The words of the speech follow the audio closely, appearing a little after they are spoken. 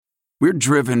We're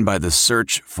driven by the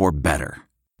search for better.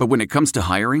 But when it comes to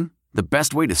hiring, the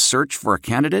best way to search for a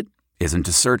candidate isn't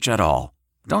to search at all.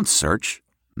 Don't search.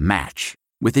 Match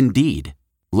with Indeed.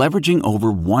 Leveraging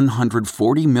over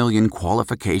 140 million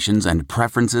qualifications and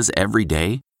preferences every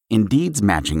day, Indeed's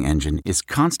matching engine is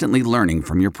constantly learning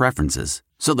from your preferences.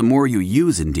 So the more you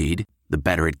use Indeed, the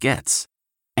better it gets.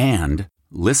 And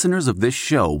listeners of this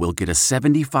show will get a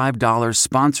 $75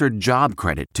 sponsored job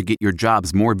credit to get your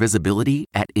jobs more visibility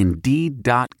at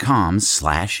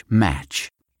Indeed.com/match.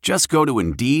 Just go to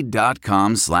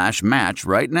Indeed.com/match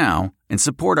right now and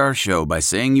support our show by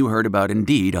saying you heard about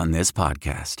Indeed on this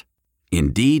podcast.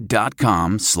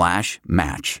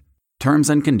 Indeed.com/match. Terms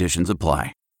and conditions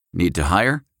apply. Need to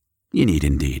hire? You need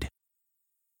Indeed.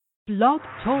 Blog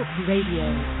Talk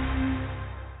Radio.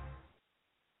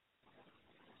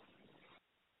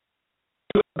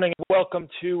 Good morning and welcome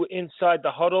to Inside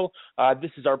the Huddle.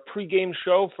 This is our pregame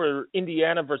show for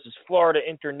Indiana versus Florida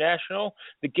International.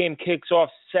 The game kicks off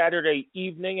Saturday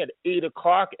evening at 8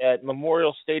 o'clock at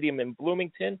Memorial Stadium in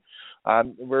Bloomington.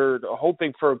 We're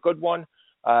hoping for a good one.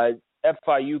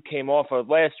 FIU came off of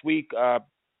last week.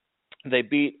 They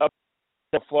beat up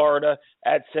Florida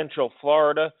at Central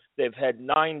Florida. They've had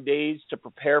 9 days to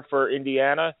prepare for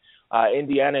Indiana.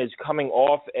 Indiana is coming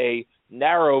off a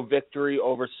narrow victory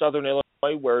over Southern Illinois,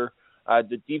 where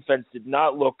the defense did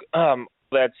not look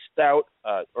that stout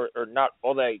or not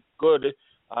all that good.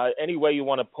 Any way you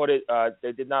want to put it,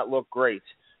 they did not look great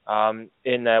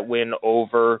in that win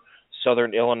over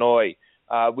Southern Illinois.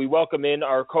 We welcome in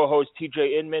our co-host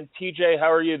TJ Inman. TJ,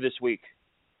 how are you this week?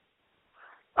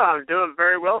 I'm doing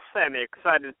very well, Sammy.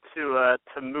 Excited to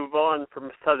move on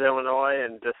from Southern Illinois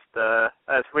and just,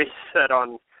 as we said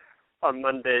on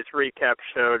Monday's recap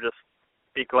show, just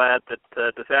be glad that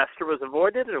the disaster was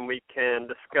avoided and we can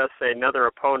discuss another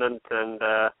opponent. And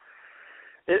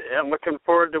I'm looking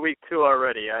forward to week 2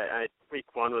 already. Week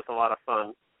 1 was a lot of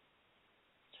fun.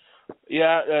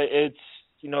 Yeah, it's,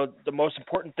 the most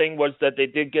important thing was that they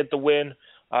did get the win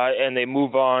and they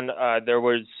move on. There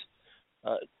was,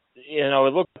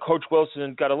 it looked like Coach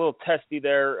Wilson got a little testy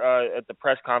there at the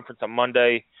press conference on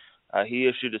Monday. He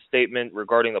issued a statement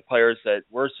regarding the players that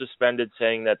were suspended,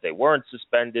 saying that they weren't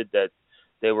suspended, that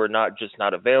they were not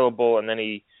available, and then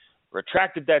he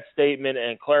retracted that statement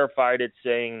and clarified it,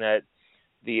 saying that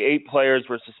the 8 players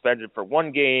were suspended for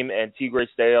 1 game and Tigre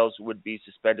Scales would be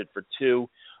suspended for 2.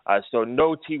 So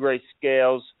no Tigre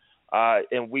Scales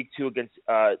in week 2 against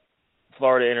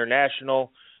Florida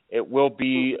International. It will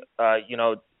be,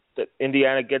 that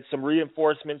Indiana gets some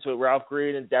reinforcements with Ralph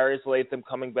Green and Darius Latham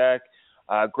coming back.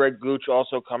 Greg Gooch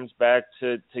also comes back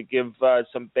to give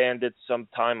some bandits some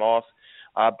time off.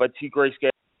 But Tigre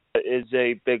Scales is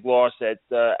a big loss at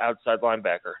outside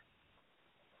linebacker.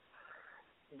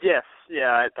 Yes,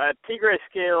 yeah. Tigre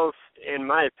Scales, in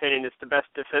my opinion, is the best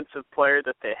defensive player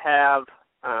that they have.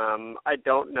 I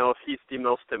don't know if he's the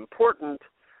most important,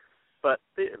 but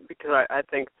because I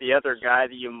think the other guy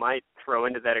that you might throw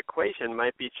into that equation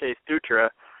might be Chase Dutra.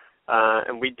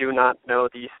 And we do not know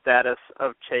the status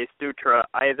of Chase Dutra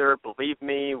either. Believe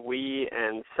me, we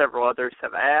and several others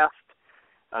have asked.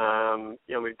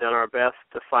 We've done our best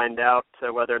to find out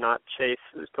whether or not Chase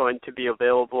is going to be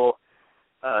available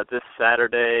this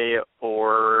Saturday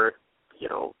or,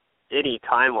 any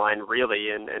timeline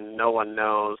really, and no one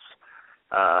knows.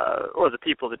 Or the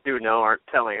people that do know aren't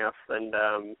telling us. And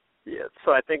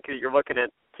so I think you're looking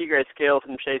at Tigre Scales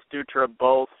and Chase Dutra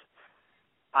both.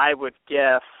 I would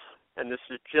guess, and this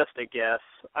is just a guess,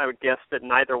 I would guess that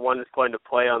neither one is going to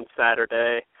play on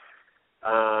Saturday.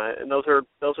 And those are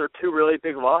 2 really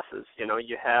big losses.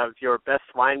 You have your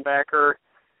best linebacker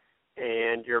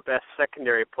and your best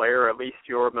secondary player, or at least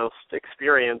your most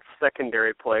experienced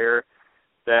secondary player,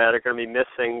 that are going to be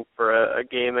missing for a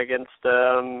game against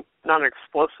not an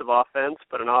explosive offense,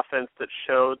 but an offense that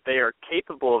showed they are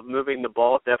capable of moving the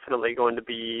ball. Definitely going to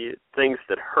be things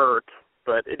that hurt,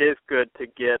 but it is good to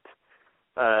get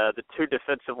the 2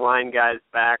 defensive line guys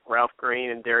back, Ralph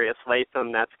Green and Darius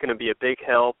Latham. That's going to be a big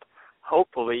help.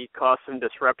 Hopefully cause some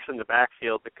disruption in the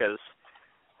backfield, because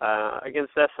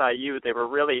against SIU they were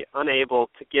really unable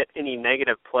to get any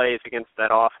negative plays against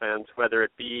that offense, whether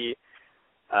it be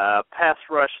pass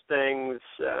rush things,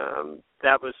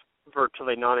 that was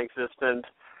virtually non-existent,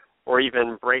 or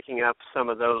even breaking up some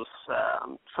of the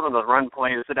run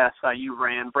plays that SIU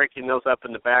ran, breaking those up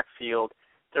in the backfield.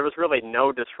 There was really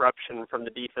no disruption from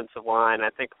the defensive line. I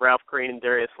think Ralph Green and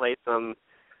Darius Latham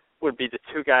would be the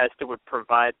 2 guys that would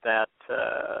provide that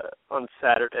on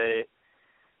Saturday,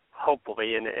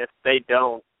 hopefully. And if they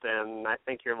don't, then I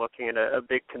think you're looking at a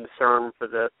big concern for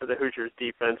the Hoosiers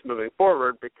defense moving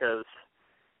forward, because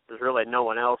there's really no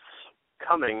one else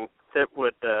coming that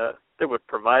would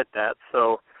provide that.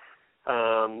 So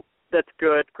that's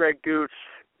good. Greg Gooch,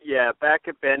 back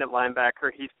at bandit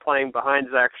linebacker. He's playing behind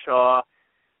Zach Shaw.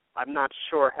 I'm not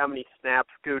sure how many snaps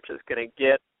Gooch is going to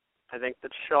get. I think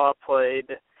that Shaw played.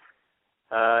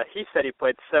 He said he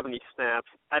played 70 snaps.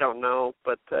 I don't know,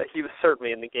 but he was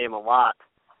certainly in the game a lot,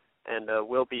 and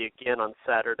will be again on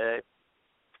Saturday.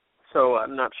 So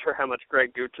I'm not sure how much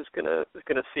Greg Gooch is gonna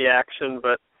see action,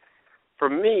 but for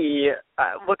me,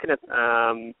 looking at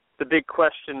the big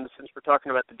question, since we're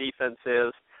talking about the defense,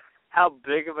 is how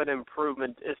big of an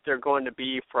improvement is there going to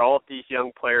be for all of these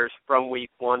young players from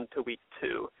week 1 to week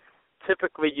 2?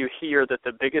 Typically, you hear that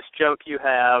the biggest jump you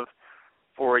have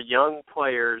for young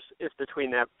players is between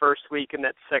that first week and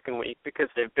that second week, because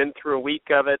they've been through a week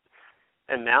of it,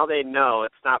 and now they know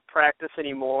it's not practice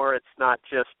anymore. It's not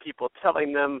just people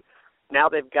telling them. Now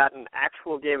they've gotten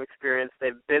actual game experience.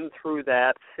 They've been through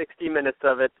that, 60 minutes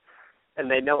of it, and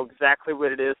they know exactly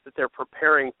what it is that they're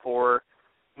preparing for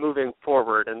moving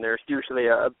forward, and there's usually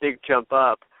a big jump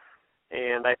up.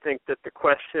 And I think that the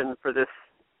question for this,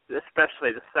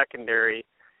 especially the secondary,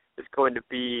 is going to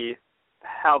be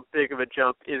how big of a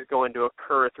jump is going to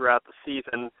occur throughout the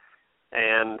season,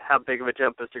 and how big of a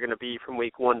jump is there going to be from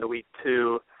week 1 to week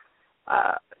 2.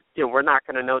 We're not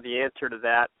going to know the answer to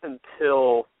that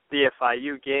until the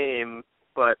FIU game,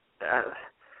 but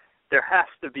there has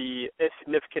to be a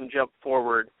significant jump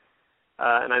forward.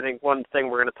 And I think one thing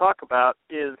we're going to talk about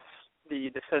is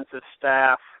the defensive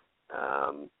staff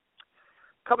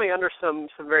coming under some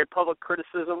very public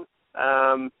criticism.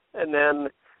 And then,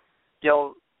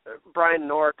 Brian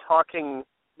Knorr talking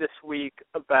this week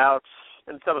about,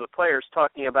 and some of the players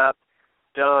talking about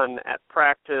Dunn at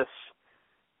practice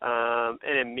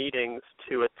and in meetings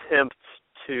to attempt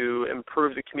to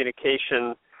improve the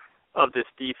communication of this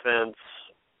defense,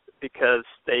 because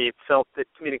they felt that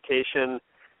communication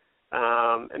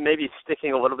and maybe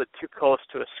sticking a little bit too close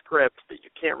to a script that you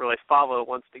can't really follow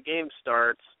once the game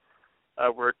starts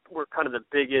were kind of the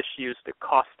big issues that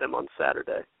cost them on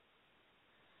Saturday.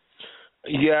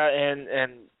 Yeah,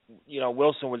 and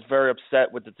Wilson was very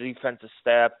upset with the defensive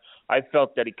staff. I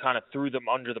felt that he kind of threw them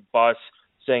under the bus,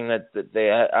 saying that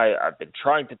I've been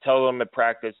trying to tell them at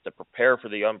practice to prepare for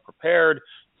the unprepared,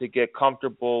 to get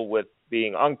comfortable with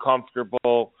being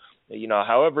uncomfortable,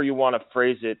 however you want to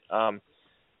phrase it.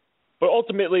 But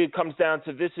ultimately it comes down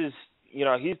to this is,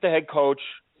 he's the head coach.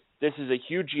 This is a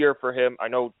huge year for him. I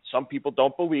know some people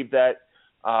don't believe that,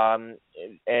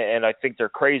 and I think they're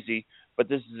crazy, but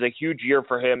this is a huge year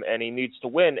for him, and he needs to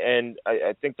win. And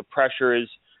I think the pressure is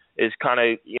kind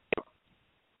of,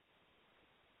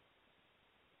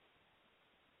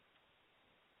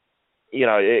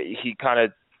 he kind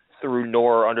of threw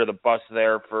Knorr under the bus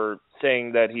there for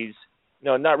saying that he's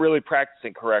not really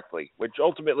practicing correctly, which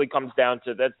ultimately comes down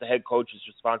to that's the head coach's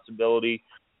responsibility.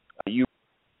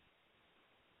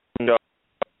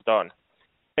 Done.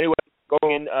 Anyway,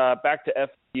 going back to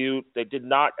FIU, they did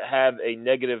not have a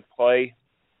negative play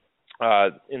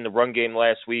in the run game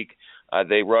last week.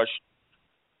 They rushed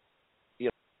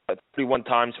 31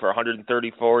 times for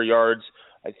 134 yards.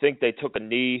 I think they took a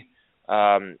knee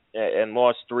and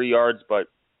lost 3 yards, but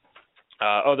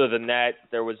other than that,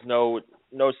 there was no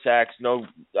sacks, no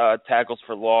tackles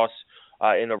for loss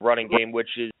in the running game, which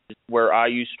is where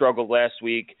IU struggled last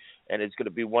week, and it's going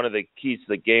to be one of the keys to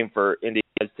the game for Indiana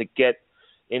is to get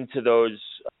into those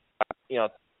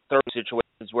third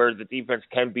situations where the defense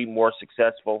can be more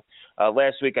successful.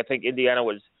 Last week, I think Indiana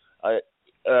was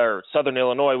Southern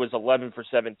Illinois was 11 for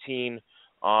 17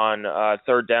 on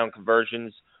third down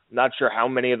conversions. Not sure how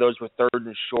many of those were third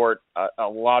and short. A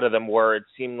lot of them were. It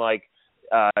seemed like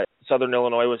Southern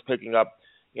Illinois was picking up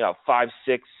 5,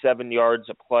 6, 7 yards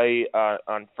a play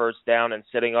on first down and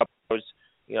setting up those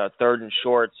third and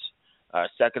shorts,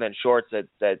 second and shorts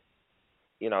that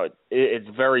it's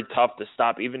very tough to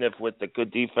stop. Even if with the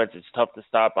good defense, it's tough to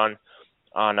stop on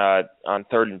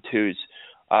third and twos.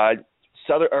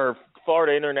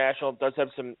 Florida International does have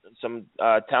some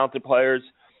talented players.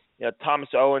 Thomas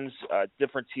Owens,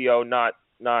 different TO, not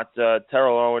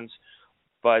Terrell Owens,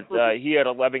 but he had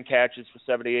 11 catches for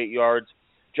 78 yards.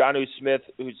 Jonnu Smith,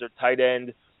 who's their tight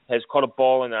end, has caught a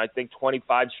ball in I think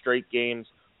 25 straight games.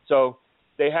 So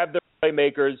they have their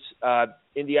playmakers.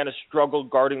 Indiana struggled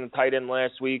guarding the tight end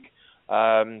last week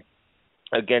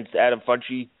against Adam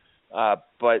Funchie,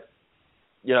 but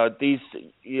these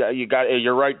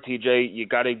you're right, TJ. You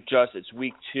got to adjust. It's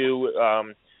week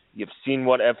 2. You've seen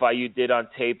what FIU did on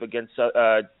tape against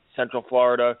Central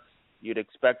Florida. You'd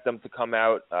expect them to come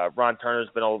out. Ron Turner's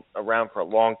been around for a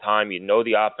long time.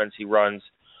 The offense he runs.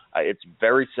 It's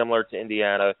very similar to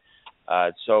Indiana.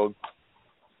 So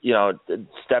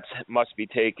steps must be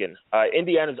taken.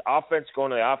 Indiana's offense,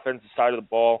 going to the offensive side of the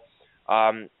ball,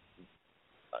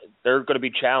 they're going to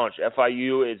be challenged.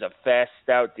 FIU is a fast,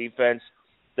 stout defense.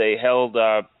 They held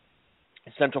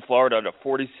Central Florida to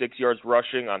 46 yards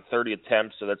rushing on 30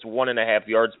 attempts, so that's 1.5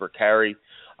 yards per carry,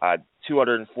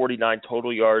 249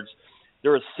 total yards.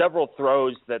 There were several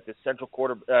throws that the Central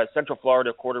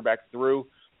Florida quarterback threw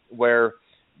where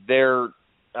their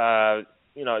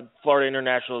Florida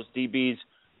International's DBs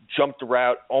jumped the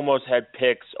route, almost had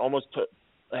picks,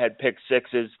 had pick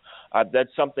sixes. That's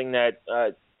something that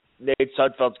Nate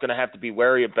Sudfeld's going to have to be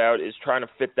wary about, is trying to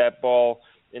fit that ball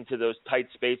into those tight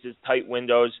spaces, tight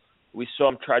windows. We saw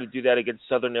him try to do that against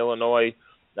Southern Illinois.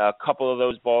 A couple of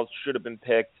those balls should have been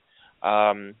picked.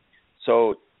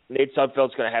 So Nate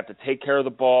Sudfeld's going to have to take care of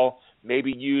the ball,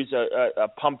 maybe use a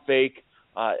pump fake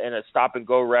and a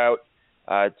stop-and-go route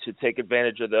to take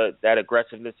advantage of that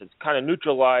aggressiveness. It's kind of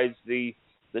neutralize the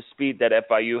speed that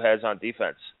FIU has on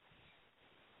defense.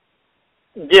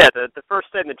 Yeah, the first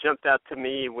thing that jumped out to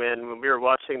me when we were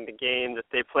watching the game that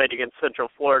they played against Central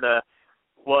Florida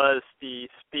was the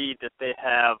speed that they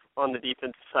have on the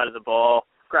defensive side of the ball.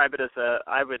 Describe it as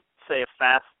I would say, a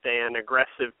fast and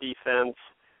aggressive defense,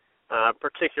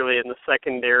 particularly in the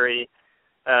secondary.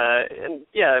 And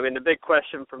yeah, I mean, the big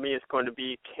question for me is going to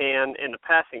be in the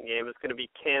passing game, is going to be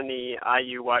can the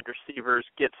IU wide receivers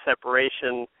get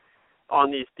separation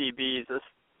on these DBs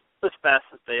as fast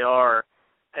as they are.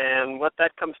 And what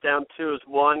that comes down to is,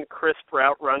 one, crisp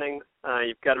route running.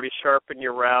 You've got to be sharp in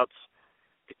your routes,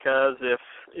 because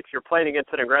if you're playing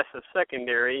against an aggressive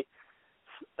secondary,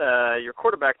 your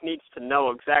quarterback needs to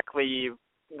know exactly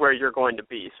where you're going to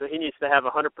be. So he needs to have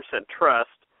 100% trust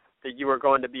that you are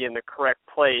going to be in the correct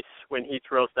place when he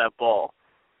throws that ball.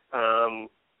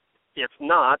 If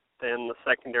not, then the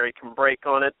secondary can break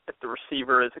on it. If the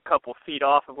receiver is a couple feet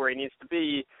off of where he needs to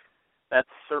be, that's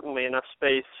certainly enough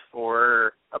space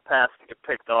for a pass to get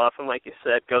picked off, and like you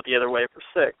said, go the other way for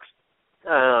 6.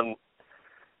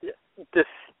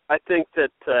 I think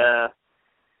that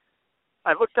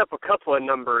I looked up a couple of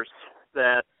numbers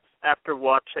that after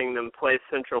watching them play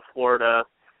Central Florida,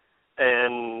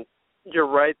 and you're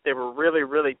right, they were really,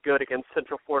 really good against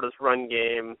Central Florida's run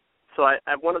game. So I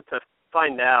wanted to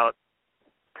find out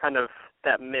kind of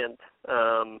that meant,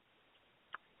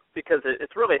 because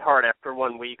it's really hard after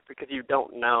 1 week, because you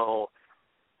don't know,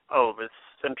 is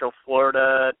Central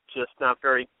Florida just not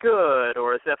very good,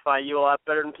 or is FIU a lot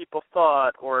better than people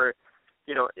thought, or,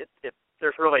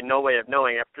 there's really no way of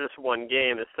knowing after this one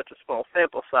game. It's such a small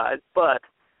sample size, but...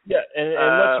 Yeah, and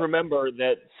let's remember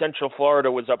that Central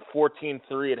Florida was up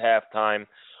 14-3 at halftime.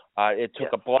 It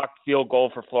took a blocked field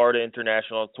goal for Florida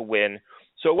International to win.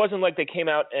 So it wasn't like they came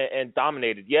out and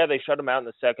dominated. Yeah, they shut them out in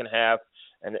the second half,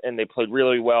 and they played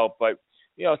really well. But,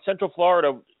 Central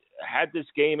Florida had this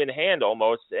game in hand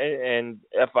almost, and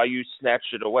FIU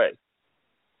snatched it away.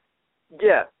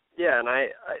 Yeah, and I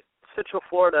Central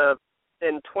Florida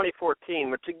in 2014,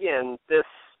 which, again, this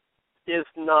is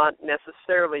not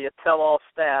necessarily a tell-all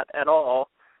stat at all,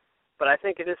 but I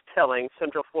think it is telling.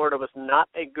 Central Florida was not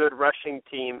a good rushing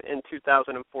team in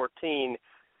 2014,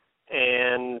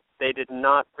 and they did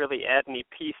not really add any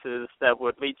pieces that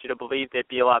would lead you to believe they'd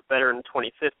be a lot better in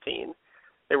 2015.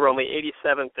 They were only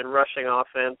 87th in rushing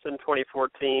offense in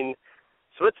 2014,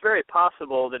 so it's very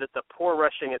possible that it's a poor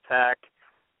rushing attack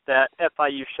that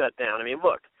FIU shut down. I mean,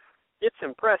 look, it's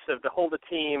impressive to hold a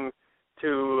team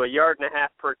to 1.5 yards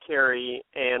per carry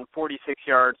and 46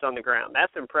 yards on the ground.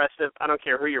 That's impressive. I don't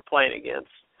care who you're playing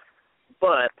against.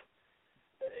 But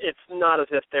it's not as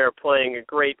if they're playing a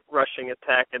great rushing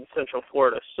attack in Central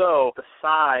Florida. So the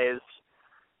size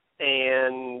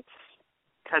and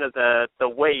kind of the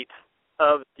weight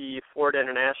of the Florida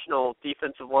International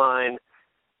defensive line,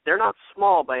 they're not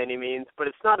small by any means, but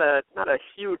it's not a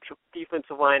huge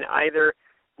defensive line either.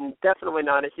 Definitely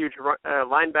not a huge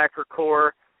linebacker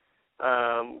core.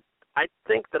 I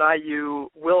think that IU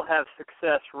will have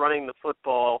success running the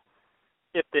football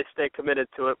if they stay committed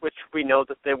to it, which we know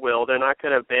that they will. They're not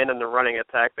going to abandon the running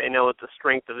attack. They know it's the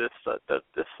strength of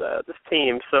this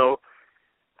team. So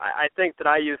I think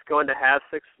that IU is going to have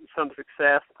some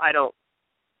success. I don't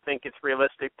think it's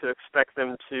realistic to expect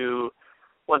them to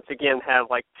once again have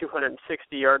like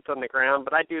 260 yards on the ground,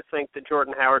 but I do think that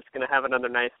Jordan Howard's going to have another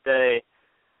nice day.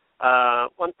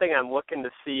 One thing I'm looking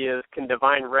to see is, can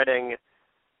Divine Redding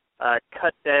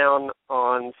cut down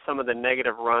on some of the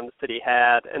negative runs that he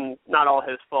had, and not all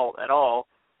his fault at all.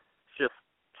 It's just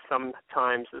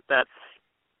sometimes that's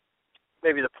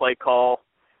maybe the play call.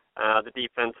 The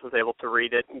defense was able to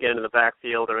read it and get into the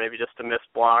backfield, or maybe just a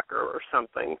missed block or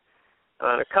something.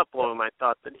 And a couple of them I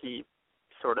thought that he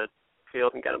sort of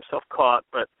backfield and got himself caught.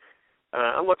 But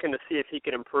I'm looking to see if he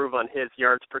can improve on his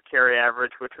yards per carry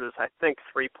average, which was, I think,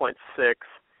 3.6.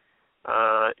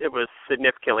 It was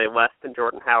significantly less than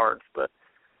Jordan Howard's, but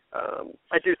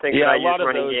I do think that IU's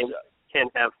running game can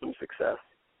have some success.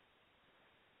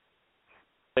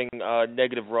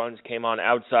 Negative runs came on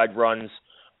outside runs,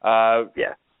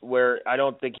 where I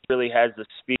don't think he really has the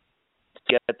speed to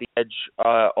get at the edge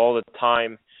all the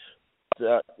time.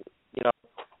 We'll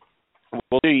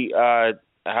see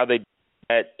how they do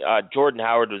that. Jordan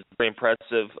Howard was very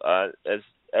impressive, as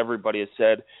everybody has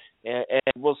said, and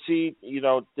we'll see.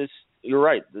 This. You're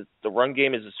right. The run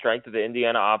game is the strength of the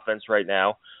Indiana offense right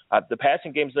now. The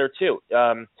passing game's there too.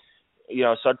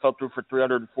 Sudfeld threw for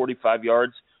 345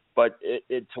 yards. But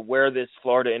to wear this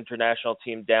Florida International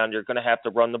team down, you're going to have to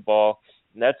run the ball.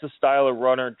 And that's the style of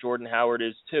runner Jordan Howard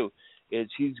is too.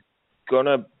 He's going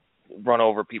to run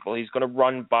over people. He's going to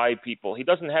run by people. He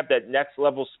doesn't have that next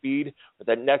level speed or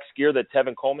that next gear that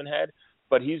Tevin Coleman had,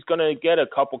 but he's going to get a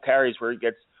couple carries where he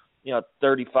gets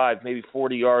 35, maybe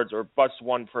 40 yards or busts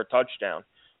one for a touchdown.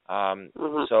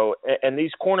 So, and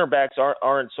these cornerbacks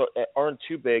aren't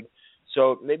too big,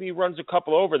 so maybe he runs a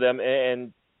couple over them,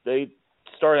 and they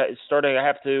starting to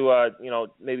have to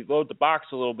maybe load the box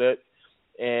a little bit,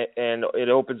 and it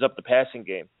opens up the passing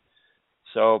game.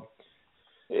 So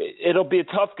it'll be a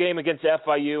tough game against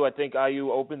FIU. I think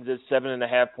IU opens as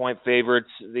 7.5-point favorites.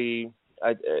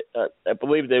 I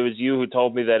believe there was you who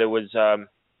told me that it was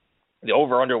the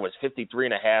over/under was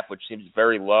 53.5, which seems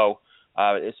very low,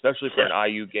 especially for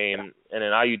an IU game and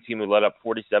an IU team who let up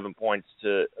 47 points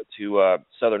to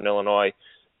Southern Illinois.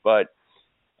 But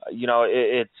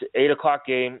it's 8:00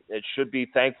 game. It should be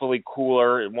thankfully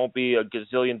cooler. It won't be a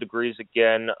gazillion degrees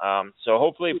again. So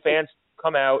hopefully fans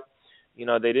come out.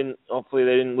 Hopefully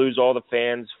they didn't lose all the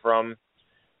fans from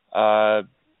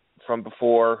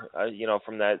before.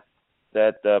 From that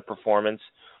performance.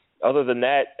 Other than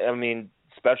that, I mean,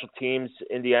 special teams.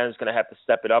 Indiana's going to have to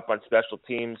step it up on special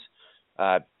teams.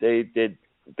 They did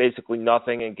basically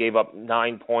nothing and gave up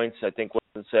 9 points. I think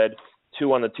Wilson said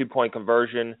 2 on the 2-point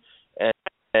conversion.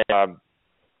 And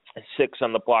 6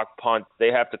 on the block punt.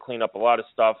 They have to clean up a lot of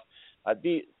stuff.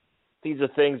 These are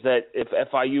things that if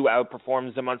FIU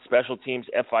outperforms them on special teams,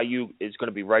 FIU is going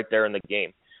to be right there in the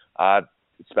game.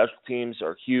 Special teams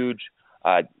are huge.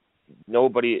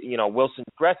 Nobody, Wilson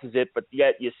stresses it, but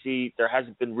yet you see there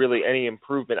hasn't been really any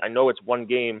improvement. I know it's one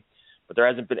game, but there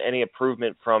hasn't been any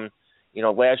improvement from,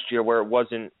 last year where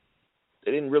they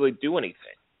didn't really do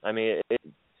anything. I mean,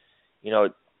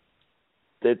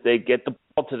 they get the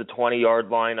ball to the 20-yard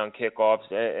line on kickoffs,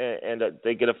 and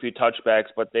they get a few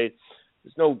touchbacks, but there's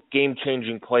no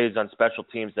game-changing plays on special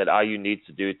teams that IU needs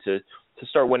to do to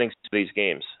start winning these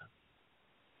games.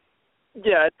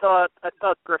 Yeah, I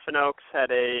thought Griffin Oaks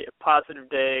had a positive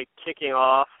day kicking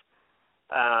off.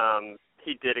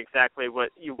 He did exactly what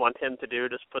you want him to do,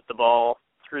 just put the ball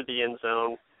through the end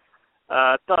zone.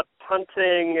 I thought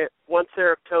punting, once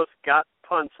Eric Toth got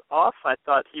punts off, I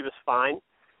thought he was fine.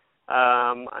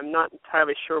 I'm not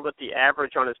entirely sure what the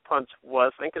average on his punts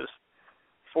was. I think it was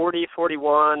 40,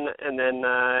 41, and then,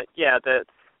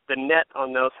 the net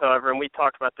on those, however, and we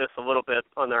talked about this a little bit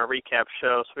on our recap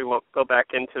show, so we won't go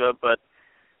back into it, but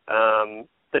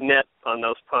the net on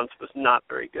those punts was not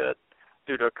very good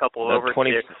due to a couple of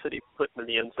overkicks that he put in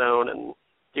the end zone, and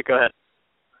you go ahead.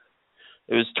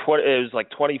 It was like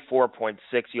 24.6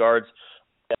 yards.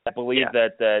 I believe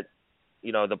that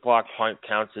the block punt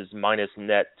counts as minus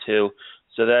net too.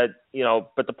 So that,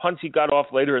 but the punts he got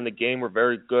off later in the game were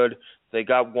very good. They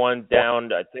got one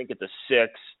down, I think, at the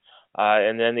 6.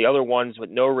 And then the other ones with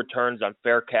no returns on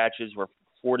fair catches were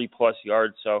 40-plus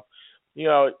yards. So,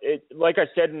 like I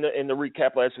said in the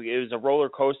recap last week, it was a roller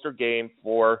coaster game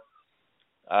for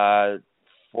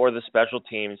the special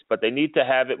teams. But they need to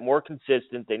have it more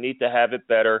consistent. They need to have it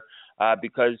better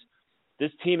because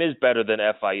this team is better than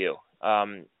FIU.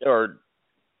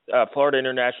 Florida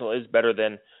International is better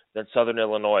than Southern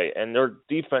Illinois, and their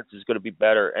defense is going to be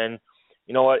better. And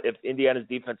you know what? If Indiana's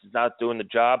defense is not doing the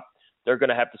job, they're going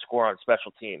to have to score on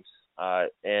special teams,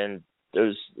 and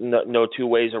there's no two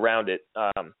ways around it.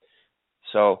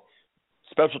 So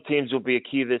special teams will be a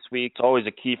key this week. It's always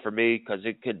a key for me because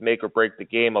it could make or break the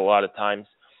game a lot of times.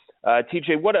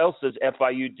 TJ, what else does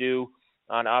FIU do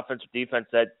on offense or defense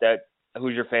that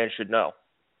Hoosier fans should know?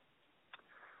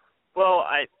 Well,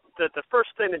 the first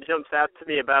thing that jumps out to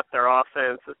me about their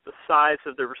offense is the size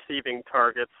of the receiving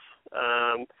targets.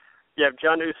 You have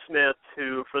Jonnu Smith,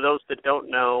 who, for those that don't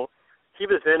know, he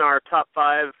was in our top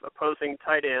 5 opposing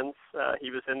tight ends.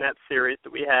 He was in that series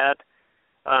that we had.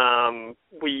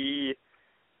 We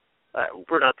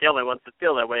we're not the only ones that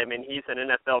feel that way. I mean, he's an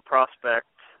NFL prospect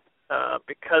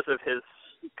because of his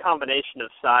combination of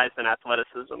size and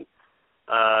athleticism.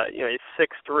 He's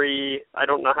 6'3". I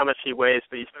don't know how much he weighs,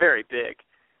 but he's very big.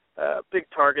 Big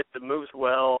target that moves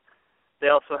well. They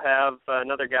also have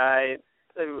another guy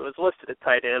who was listed at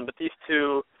tight end, but these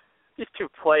two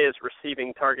play as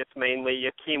receiving targets mainly.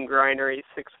 Jakeem Griner,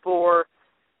 he's 6'4".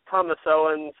 Thomas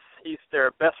Owens, he's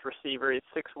their best receiver. He's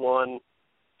 6'1".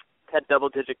 Had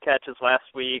double-digit catches last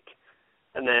week.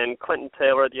 And then Clinton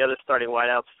Taylor, the other starting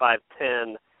wideout's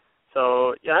 5'10".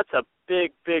 So, yeah, that's a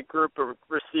big, big group of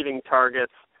receiving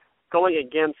targets going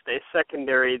against a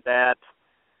secondary that,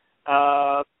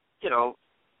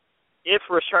 if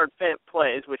Rashard Fant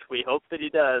plays, which we hope that he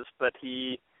does, but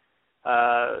he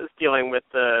is dealing with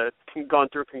going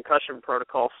through concussion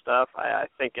protocol stuff. I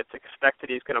think it's expected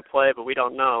he's going to play, but we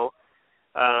don't know.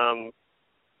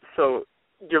 So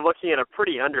you're looking at a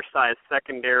pretty undersized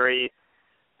secondary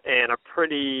and a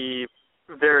pretty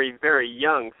very, very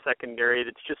young secondary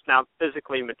that's just now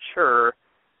physically mature.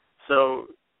 So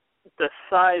the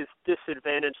size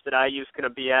disadvantage that IU's going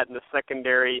to be at in the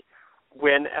secondary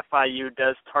when FIU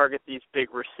does target these big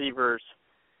receivers,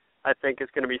 I think is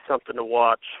going to be something to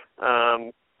watch.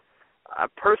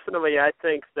 Personally, I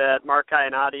think that Mark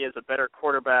Ionati is a better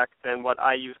quarterback than what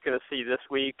IU's going to see this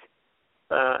week.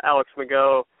 Alex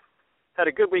Mago had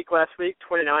a good week last week,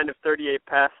 29 of 38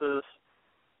 passes.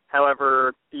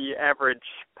 However, the average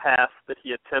pass that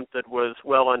he attempted was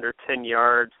well under 10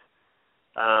 yards.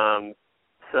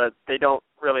 So they don't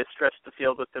really stretch the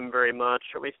field with him very much,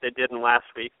 or at least they didn't last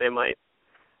week. They might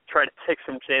try to take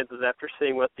some chances after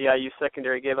seeing what the IU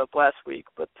secondary gave up last week.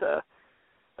 But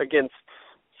against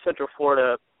Central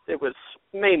Florida, it was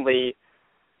mainly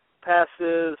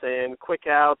passes and quick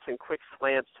outs and quick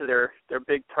slants to their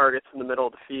big targets in the middle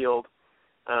of the field.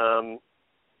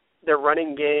 Their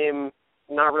running game,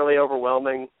 not really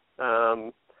overwhelming.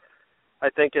 I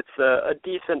think it's a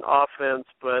decent offense,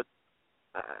 but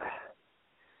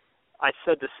I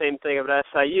said the same thing about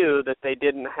SIU, that they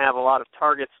didn't have a lot of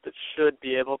targets that should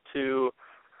be able to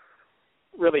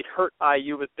really hurt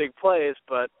IU with big plays,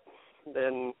 but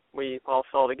then we all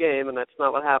saw the game, and that's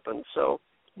not what happened. So,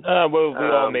 we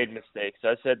all made mistakes.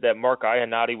 I said that Mark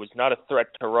Ionati was not a threat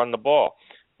to run the ball,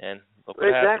 and look what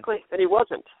exactly, happened. And he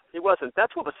wasn't. He wasn't.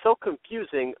 That's what was so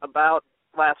confusing about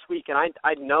last week, and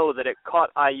I know that it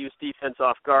caught IU's defense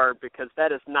off guard because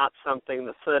that is not something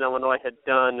that Southern Illinois had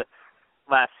done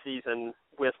last season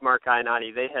with Mark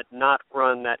Ionati. They had not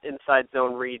run that inside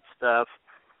zone read stuff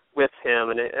with him,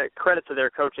 and credit to their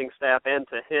coaching staff and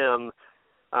to him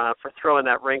for throwing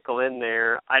that wrinkle in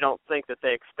there. I don't think that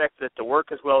they expected it to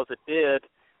work as well as it did,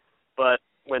 but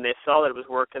when they saw that it was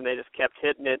working, they just kept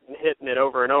hitting it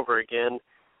over and over again,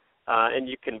 and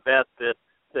you can bet that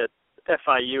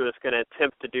FIU is going to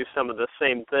attempt to do some of the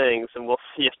same things, and we'll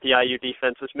see if the IU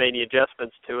defense has made any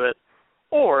adjustments to it,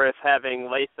 or if having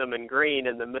Latham and Green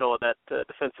in the middle of that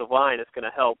defensive line is going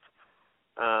to help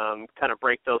kind of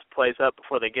break those plays up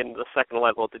before they get into the second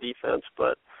level of the defense.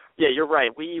 But, yeah, you're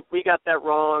right. We got that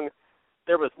wrong.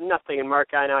 There was nothing in Mark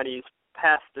Ionati's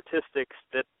past statistics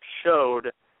that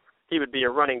showed he would be a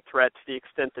running threat to the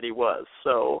extent that he was.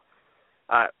 So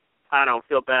I don't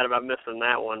feel bad about missing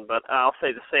that one, but I'll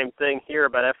say the same thing here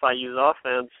about FIU's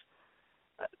offense.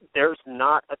 There's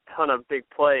not a ton of big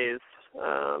plays.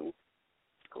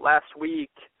 Last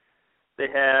week, they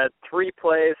had 3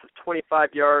 plays of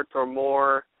 25 yards or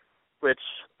more, which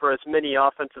for as many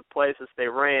offensive plays as they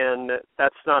ran,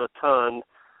 that's not a ton.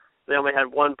 They only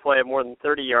had 1 play of more than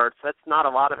 30 yards. That's not a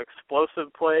lot of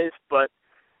explosive plays, but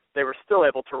they were still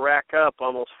able to rack up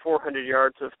almost 400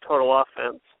 yards of total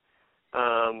offense.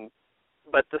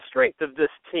 But the strength of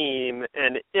this team,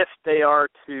 and if they are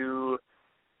to,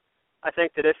 I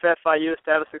think that if FIU is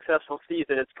to have a successful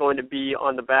season, it's going to be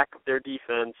on the back of their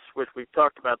defense, which we've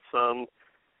talked about some.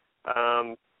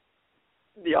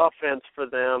 The offense for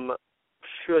them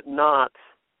should not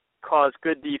cause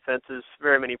good defenses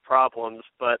very many problems,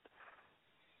 but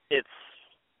it's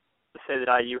to say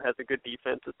that IU has a good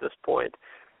defense at this point.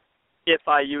 If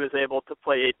IU is able to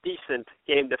play a decent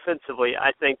game defensively,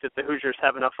 I think that the Hoosiers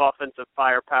have enough offensive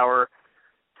firepower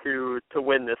to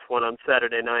win this one on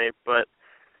Saturday night. But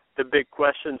the big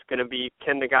question is going to be,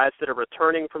 can the guys that are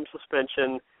returning from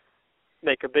suspension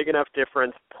make a big enough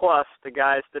difference, plus the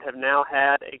guys that have now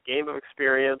had a game of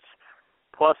experience,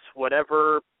 plus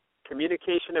whatever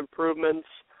communication improvements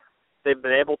they've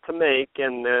been able to make,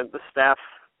 and the staff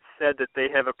said that they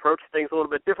have approached things a little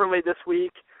bit differently this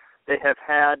week. They have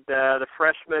had the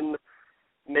freshmen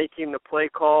making the play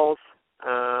calls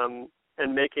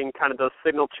and making kind of those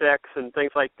signal checks and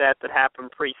things like that happen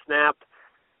pre-snap.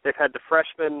 they've had the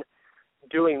freshmen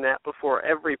doing that before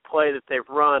every play that they've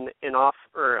run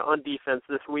on defense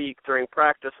this week during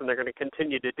practice, and they're going to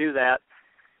continue to do that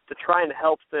to try and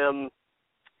help them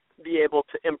be able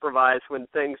to improvise when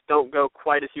things don't go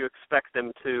quite as you expect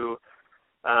them to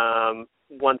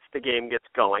once the game gets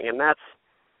going. And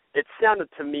it sounded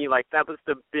to me like that was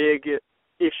the big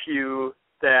issue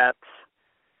that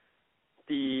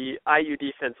the IU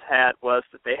defense had, was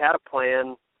that they had a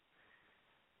plan.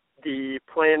 The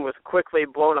plan was quickly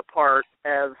blown apart,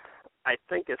 as I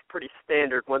think is pretty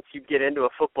standard once you get into a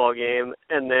football game,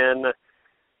 and then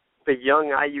the young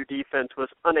IU defense was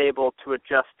unable to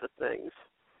adjust to things.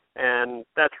 And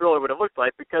that's really what it looked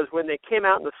like, because when they came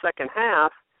out in the second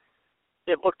half,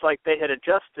 it looked like they had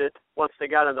adjusted once they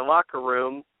got in the locker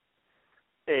room.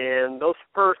 And those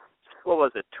first, 2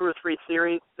 or 3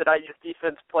 series that IU's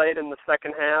defense played in the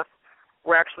second half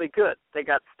were actually good. They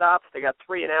got stops, they got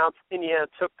 3 and outs. Indiana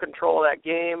took control of that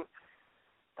game,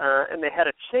 and they had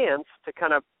a chance to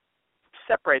kind of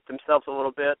separate themselves a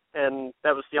little bit, and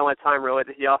that was the only time really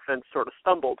that the offense sort of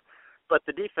stumbled. But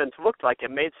the defense looked like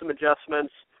it made some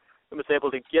adjustments and was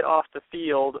able to get off the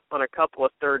field on a couple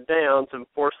of third downs and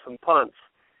force some punts.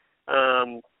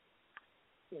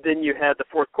 Then you had the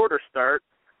fourth quarter start,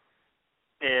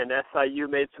 and SIU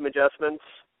made some adjustments,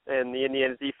 and the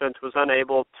Indiana defense was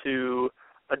unable to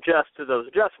adjust to those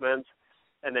adjustments,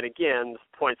 and then again,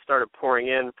 the points started pouring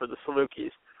in for the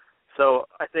Salukis. So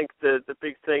I think the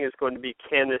big thing is going to be,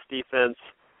 can this defense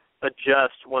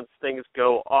adjust once things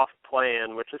go off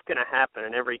plan, which is going to happen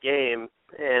in every game,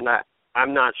 and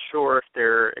I'm not sure if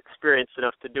they're experienced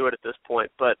enough to do it at this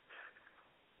point, but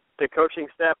the coaching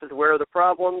staff is aware of the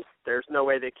problems. There's no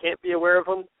way they can't be aware of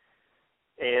them.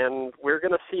 And we're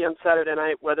going to see on Saturday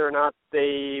night whether or not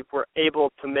they were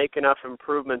able to make enough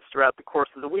improvements throughout the course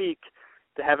of the week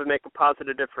to have it make a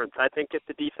positive difference. I think if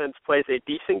the defense plays a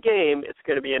decent game, it's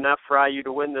going to be enough for IU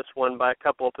to win this one by a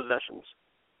couple of possessions.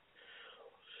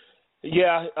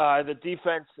 Yeah, the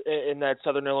defense in that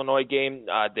Southern Illinois game,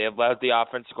 they allowed the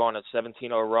offense to go on a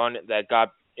 17-0 run that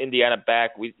got Indiana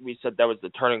back. We said that was the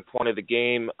turning point of the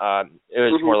game. It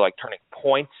was more like turning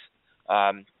points.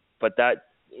 But that,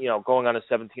 going on a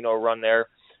 17-0 run there,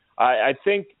 I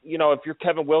think, if you're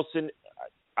Kevin Wilson,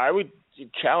 I would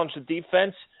challenge the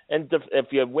defense, and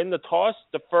if you win the toss,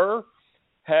 defer,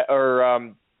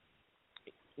 or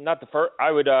not defer.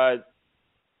 I would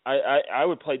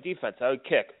play defense. I would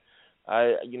kick.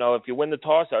 If you win the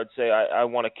toss, I would say I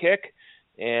want to kick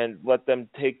and let them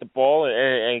take the ball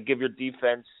and give your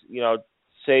defense,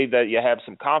 say that you have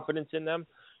some confidence in them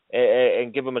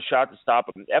and give them a shot to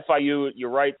stop them. FIU, you're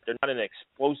right, they're not an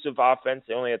explosive offense.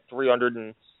 They only had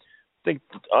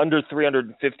under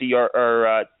 350 yards,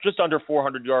 or just under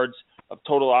 400 yards of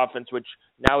total offense, which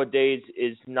nowadays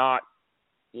is not,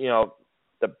 the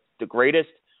greatest.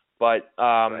 But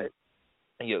right.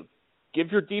 Give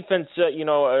your defense,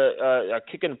 a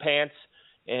kick in the pants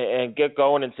and get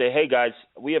going and say, hey, guys,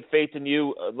 we have faith in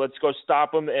you. Let's go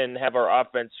stop them and have our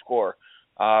offense score.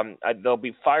 They'll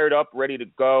be fired up, ready to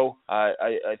go.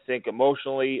 I think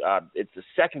emotionally, it's the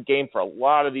second game for a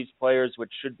lot of these players,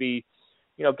 which should be,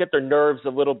 get their nerves a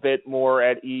little bit more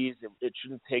at ease. It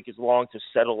shouldn't take as long to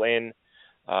settle in.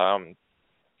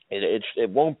 It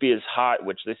won't be as hot,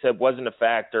 which they said wasn't a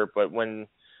factor, but when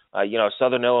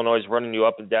Southern Illinois is running you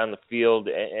up and down the field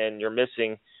and you're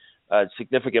missing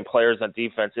significant players on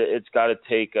defense, it's got to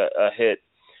take a hit.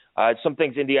 Some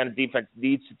things Indiana defense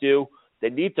needs to do, they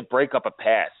need to break up a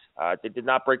pass. They did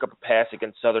not break up a pass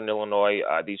against Southern Illinois.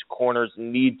 These corners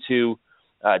need to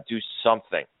do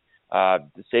something.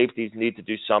 The safeties need to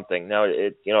do something. Now,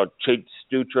 Chase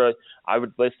Stutra, I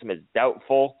would list him as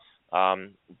doubtful,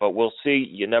 but we'll see.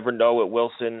 You never know at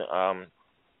Wilson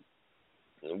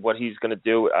what he's going to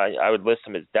do. I would list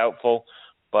him as doubtful,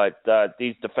 but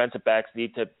these defensive backs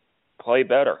need to play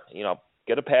better.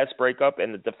 Get a pass breakup,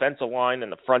 and the defensive line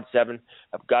and the front seven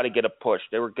have got to get a push.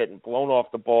 They were getting blown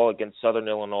off the ball against Southern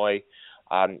Illinois,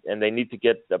 and they need to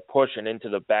get the push and into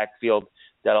the backfield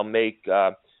that'll make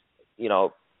Alex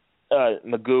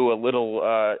Magoo a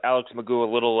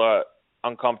little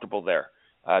uncomfortable there.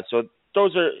 So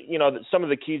those are some of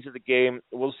the keys of the game.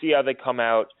 We'll see how they come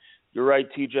out. You're right,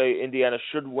 TJ. Indiana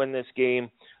should win this game.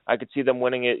 I could see them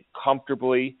winning it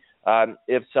comfortably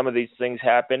if some of these things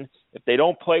happen. If they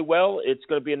don't play well, it's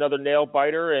going to be another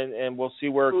nail-biter, and we'll see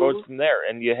where it goes from there.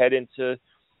 And you head into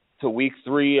week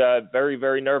 3 very,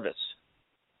 very nervous.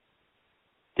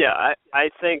 Yeah, I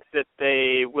think that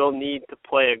they will need to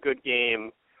play a good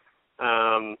game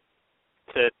to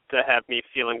have me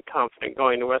feeling confident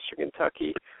going to Western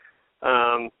Kentucky.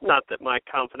 Not that my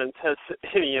confidence has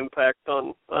any impact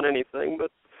on anything,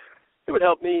 but would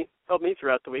help me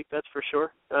throughout the week. That's for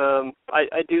sure.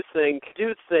 I do think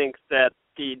that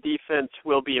the defense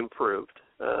will be improved,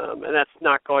 and that's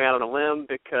not going out on a limb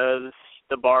because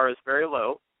the bar is very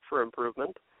low for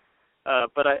improvement.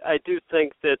 But I do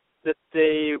think that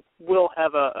they will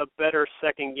have a better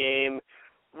second game,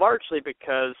 largely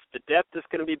because the depth is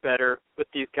going to be better with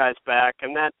these guys back,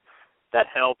 and that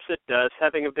helps. It does.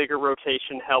 Having a bigger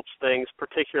rotation helps things,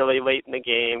 particularly late in the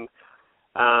game.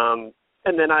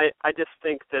 And then I just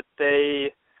think that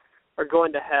they are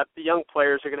going to have, the young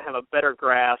players are going to have a better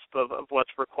grasp of what's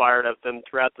required of them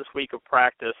throughout this week of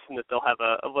practice, and that they'll have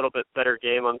a little bit better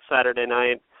game on Saturday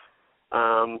night.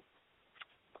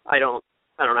 I don't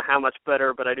know how much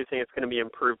better, but I do think it's going to be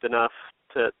improved enough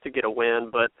to get a win.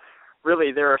 But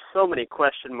really, there are so many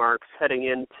question marks heading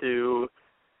into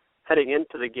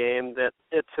the game that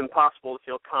it's impossible to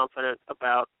feel confident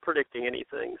about predicting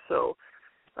anything. So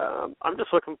I'm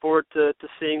just looking forward to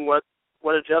seeing what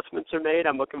adjustments are made.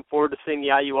 I'm looking forward to seeing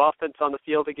the IU offense on the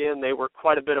field again. They were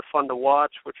quite a bit of fun to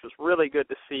watch, which was really good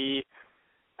to see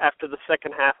after the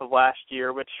second half of last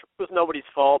year, which was nobody's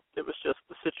fault. It was just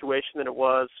the situation that it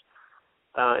was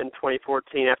in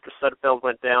 2014 after Sudfeld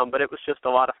went down. But it was just a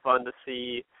lot of fun to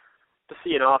see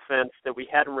an offense that we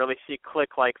hadn't really seen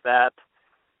click like that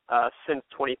since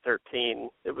 2013.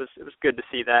 It was good to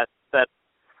see that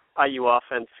IU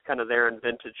offense kind of there in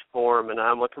vintage form, and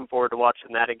I'm looking forward to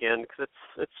watching that again because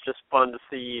it's just fun to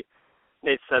see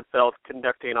Nate Sudfeld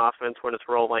conducting an offense when it's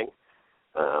rolling.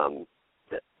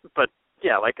 But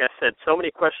yeah, like I said, so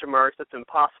many question marks. It's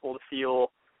impossible to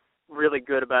feel really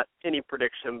good about any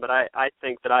prediction. But I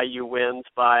think that IU wins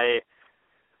by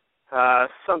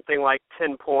something like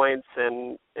 10 points,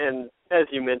 and as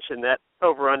you mentioned, that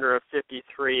over under of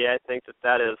 53. I think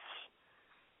that is.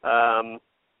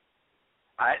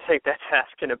 I think that's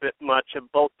asking a bit much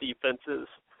of both defenses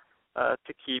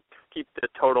to keep the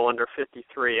total under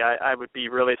 53. I would be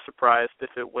really surprised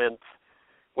if it went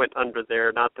under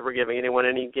there. Not that we're giving anyone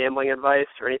any gambling advice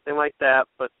or anything like that,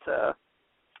 but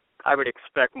I would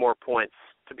expect more points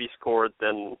to be scored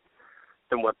than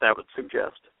what that would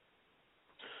suggest.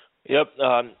 Yep.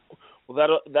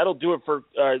 Well, that'll do it for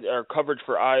our coverage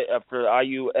for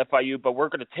IU FIU. But we're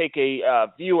going to take a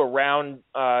view around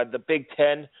the Big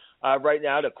Ten right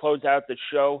now to close out the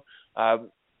show.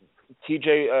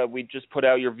 TJ, we just put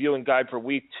out your viewing guide for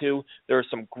Week 2. There are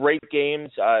some great games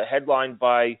headlined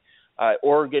by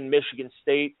Oregon, Michigan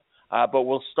State, but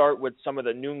we'll start with some of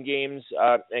the noon games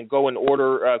and go in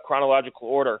order, chronological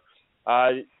order.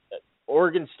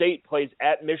 Oregon State plays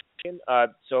at Michigan,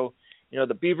 so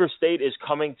the Beaver State is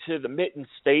coming to the Mitten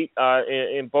State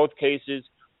in both cases.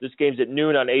 This game's at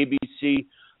noon on ABC.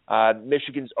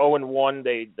 Michigan's 0-1.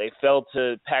 They fell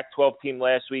to Pac-12 team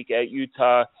last week at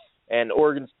Utah, and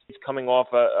Oregon State's coming off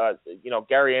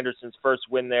Gary Anderson's first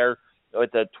win there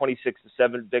with a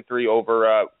 26-7 victory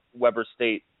over Weber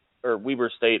State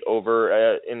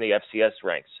over in the FCS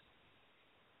ranks.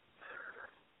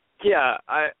 Yeah,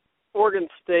 Oregon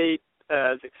State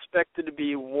is expected to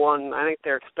be one. I think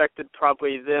they're expected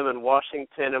probably them and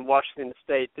Washington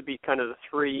State to be kind of the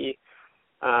three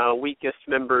weakest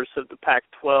members of the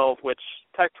Pac-12, which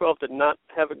Pac-12 did not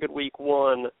have a good week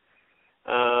 1.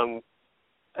 And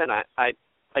I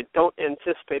don't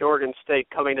anticipate Oregon State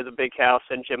coming to the Big House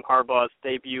in Jim Harbaugh's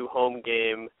debut home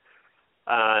game,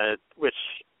 which,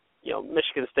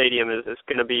 Michigan Stadium is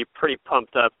going to be pretty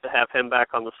pumped up to have him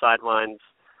back on the sidelines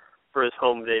for his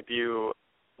home debut.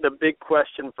 The big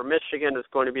question for Michigan is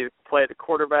going to be the play at the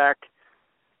quarterback.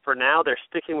 For now, they're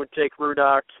sticking with Jake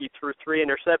Rudock. He threw 3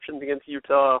 interceptions against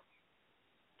Utah.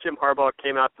 Jim Harbaugh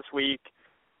came out this week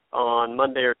on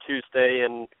Monday or Tuesday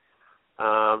and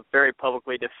very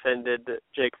publicly defended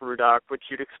Jake Rudock, which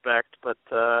you'd expect, but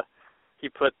he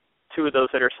put 2 of those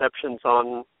interceptions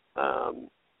on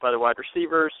by the wide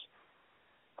receivers.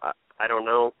 I don't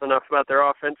know enough about their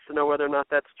offense to know whether or not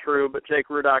that's true, but Jake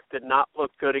Rudock did not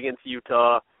look good against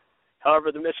Utah.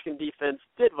 However, the Michigan defense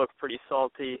did look pretty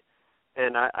salty,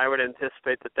 and I would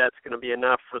anticipate that that's going to be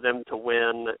enough for them to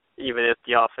win, even if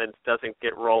the offense doesn't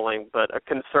get rolling. But a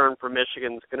concern for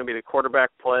Michigan is going to be the quarterback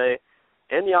play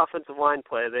and the offensive line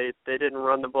play. They didn't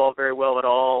run the ball very well at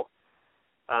all.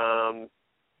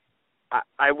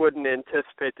 I wouldn't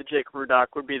anticipate that Jake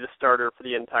Rudock would be the starter for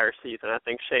the entire season. I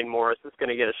think Shane Morris is going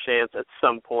to get a chance at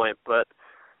some point, but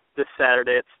this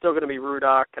Saturday it's still going to be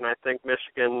Rudock, and I think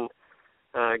Michigan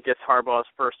gets Harbaugh's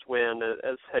first win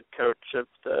as head coach of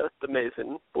the Maize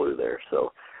and Blue there.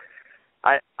 So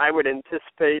I would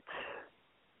anticipate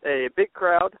a big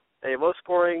crowd, a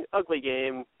low-scoring, ugly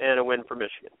game, and a win for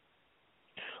Michigan.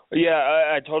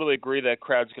 Yeah, I totally agree that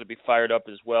crowd's going to be fired up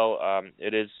as well.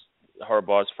 It is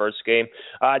Harbaugh's first game.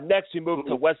 Next, we move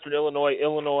to Western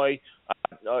Illinois.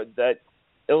 That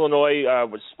Illinois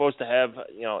was supposed to have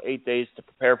 8 days to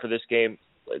prepare for this game.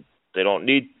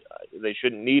 They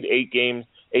shouldn't need 8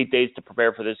 days to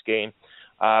prepare for this game.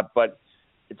 But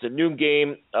it's a noon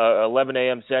game, 11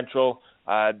 a.m. Central.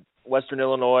 Western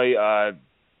Illinois,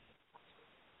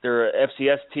 their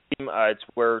FCS team. It's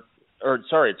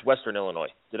Western Illinois.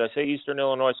 Did I say Eastern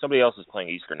Illinois? Somebody else is playing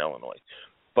Eastern Illinois.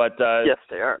 But yes,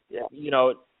 they are. Yeah.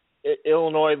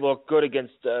 Illinois looked good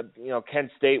against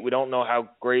Kent State. We don't know how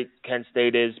great Kent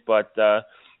State is, but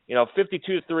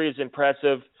 52-3 is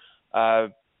impressive.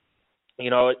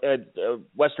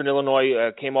 Western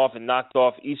Illinois came off and knocked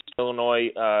off Eastern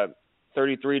Illinois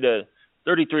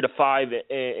 33-5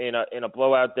 in a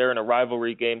blowout there in a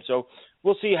rivalry game. So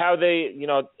we'll see how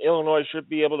Illinois should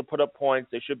be able to put up points.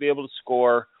 They should be able to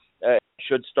score.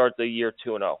 Should start the year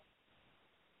 2-0.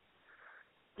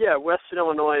 Yeah, Western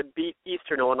Illinois beat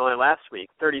Eastern Illinois last week,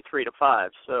 33-5.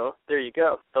 So there you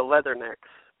go. The Leathernecks,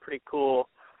 pretty cool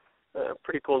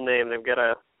name. They've got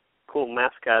a cool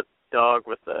mascot dog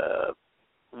with a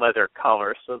leather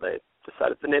collar, so they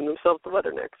decided to name themselves the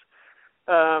Leathernecks.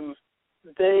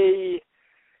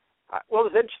 What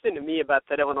was interesting to me about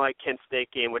that Illinois-Kent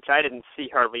State game, which I didn't see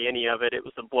hardly any of it, it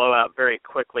was a blowout very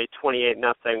quickly,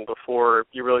 28-0 before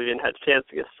you really even had a chance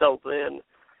to get settled in.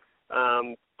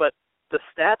 But the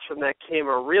stats from that game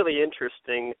are really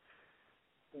interesting.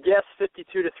 Yes,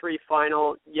 52-3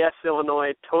 final. Yes,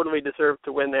 Illinois totally deserved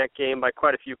to win that game by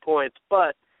quite a few points,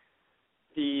 but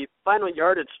the final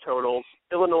yardage total,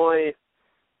 Illinois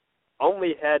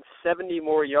only had 70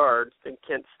 more yards than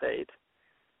Kent State.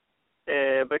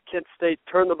 But Kent State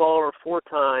turned the ball over 4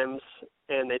 times,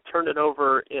 and they turned it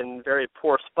over in very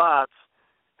poor spots.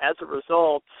 As a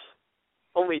result,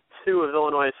 only 2 of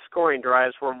Illinois' scoring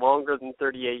drives were longer than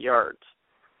 38 yards.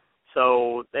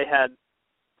 So they had,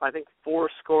 I think, 4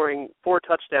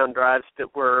 touchdown drives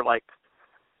that were like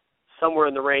somewhere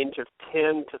in the range of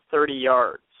 10 to 30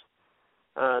 yards.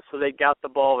 So they got the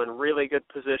ball in really good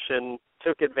position,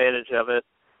 took advantage of it,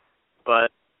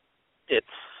 but it's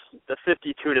the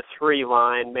 52-3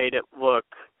 line made it look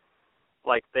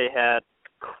like they had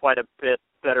quite a bit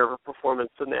better of a performance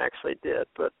than they actually did.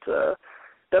 But that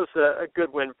was a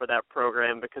good win for that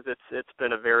program because it's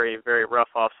been a very, very rough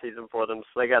off season for them.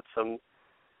 So they got some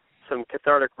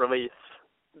cathartic release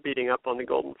beating up on the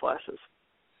Golden Flashes.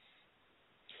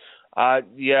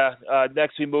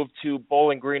 Next we move to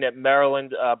Bowling Green at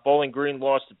Maryland. Bowling Green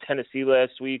lost to Tennessee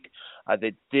last week.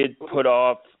 They did put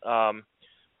off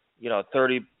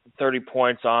 30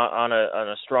 points on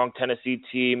a strong Tennessee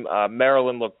team.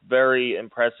 Maryland looked very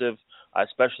impressive,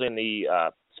 especially in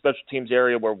the special teams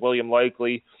area where William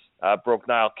Likely broke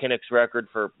Niall Kinnick's record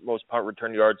for most punt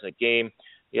return yards in a game.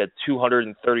 He had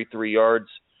 233 yards.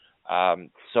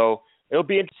 So it'll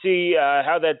be interesting to see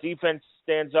how that defense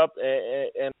stands up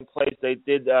and plays. They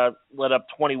did let up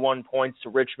 21 points to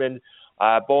Richmond.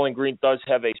 Bowling Green does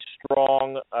have a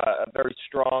very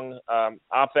strong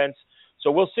offense. So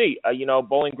we'll see.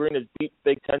 Bowling Green has beat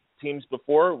Big Ten teams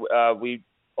before. We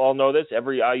all know this.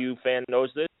 Every IU fan knows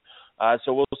this.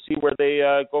 So we'll see where they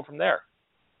go from there.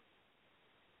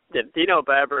 Yeah, Dino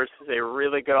Babers is a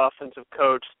really good offensive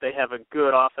coach. They have a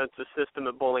good offensive system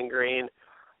at Bowling Green.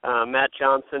 Matt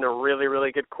Johnson, a really,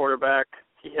 really good quarterback.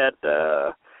 He had,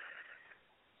 I've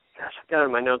got it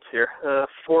in my notes here,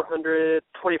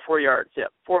 424 yards. Yeah,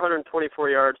 424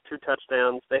 yards, 2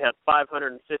 touchdowns. They had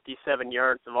 557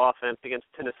 yards of offense against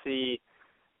Tennessee,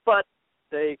 but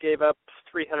they gave up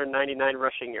 399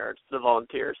 rushing yards to the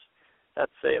Volunteers.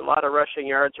 That's a lot of rushing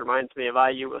yards. Reminds me of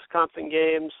IU-Wisconsin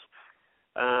games.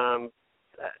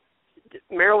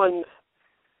 Maryland,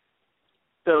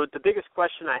 so the biggest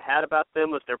question I had about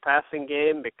them was their passing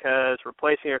game because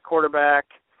replacing a quarterback,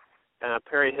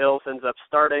 Perry Hills ends up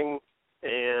starting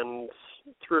and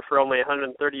threw for only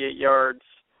 138 yards,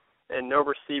 and no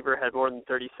receiver had more than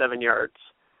 37 yards.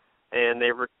 And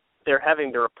they're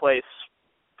having to replace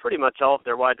pretty much all of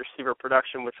their wide receiver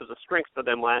production, which was a strength for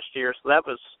them last year. So that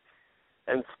was,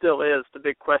 and still is, the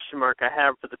big question mark I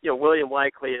have for William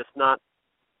Likely is not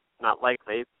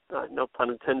likely, no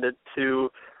pun intended, to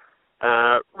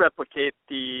replicate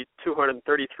the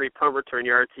 233 punt return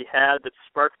yards he had that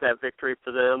sparked that victory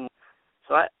for them.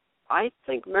 So I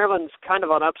think Maryland's kind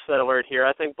of on upset alert here.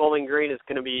 I think Bowling Green is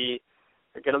going to be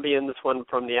in this one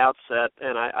from the outset,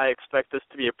 and I expect this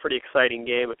to be a pretty exciting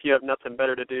game. If you have nothing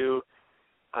better to do,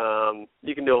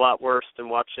 you can do a lot worse than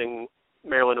watching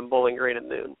Maryland and Bowling Green at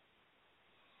noon.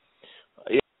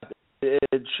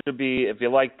 It should be, if you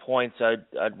like points,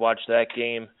 I'd watch that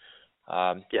game.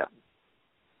 Yeah.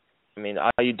 I mean,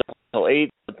 IU until 8,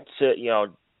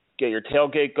 get your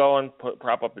tailgate going,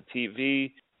 prop up the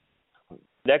TV.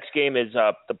 Next game is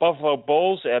the Buffalo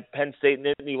Bulls at Penn State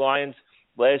Nittany Lions.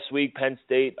 Last week, Penn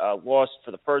State lost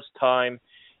for the first time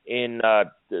in, I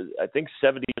think,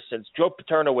 70 years since Joe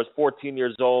Paterno was 14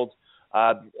 years old.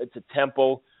 It's a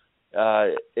Temple.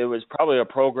 It was probably a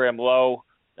program low.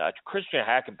 Christian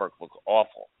Hackenberg looked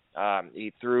awful.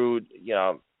 He threw,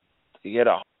 he had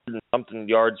 100-something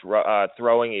yards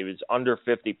throwing. He was under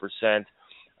 50%.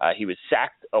 He was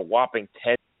sacked a whopping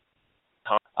 10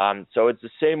 times. So it's the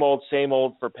same old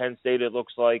for Penn State, it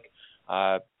looks like.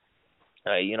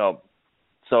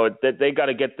 So they got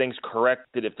to get things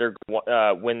corrected if they're going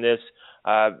to win this.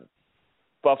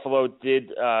 Buffalo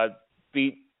did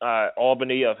beat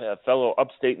Albany, a fellow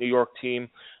upstate New York team,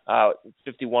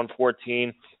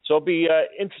 51-14. So it'll be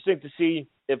interesting to see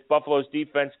if Buffalo's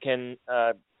defense can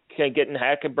get in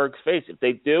Hackenberg's face. If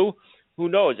they do, who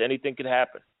knows? Anything could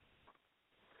happen.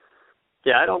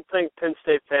 Yeah, I don't think Penn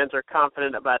State fans are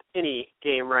confident about any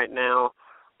game right now.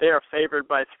 They are favored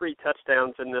by 3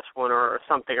 touchdowns in this one or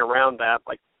something around that,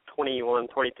 like 21,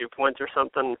 22 points or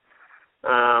something.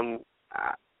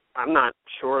 I'm not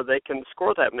sure they can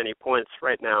score that many points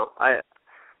right now.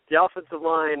 The offensive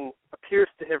line appears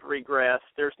to have regressed.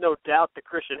 There's no doubt that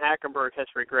Christian Hackenberg has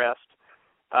regressed.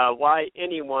 Why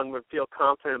anyone would feel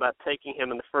confident about taking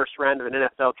him in the first round of an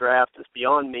NFL draft is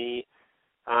beyond me.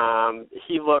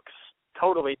 He looks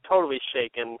totally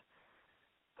shaken.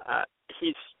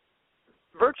 He's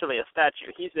virtually a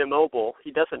statue. He's immobile.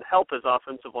 He doesn't help his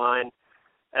offensive line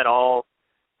at all.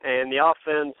 And the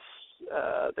offense,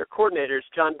 their coordinators,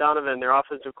 John Donovan, their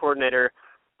offensive coordinator,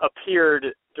 appeared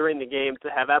during the game to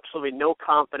have absolutely no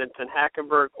confidence in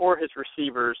Hackenberg or his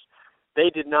receivers. They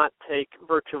did not take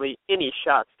virtually any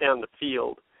shots down the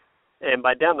field. And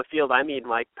by down the field, I mean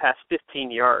like past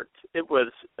 15 yards. It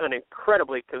was an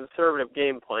incredibly conservative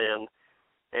game plan.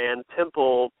 And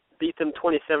Temple beat them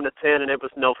 27-10, and it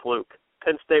was no fluke.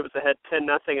 Penn State was ahead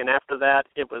 10-0, and after that,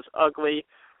 it was ugly.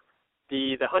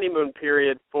 The honeymoon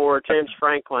period for James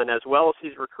Franklin, as well as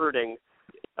he's recruiting,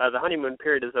 the honeymoon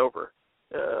period is over.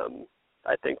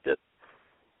 I think that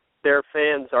their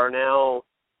fans are now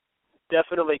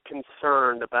definitely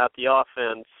concerned about the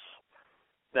offense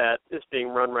that is being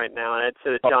run right now. And I'd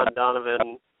say that John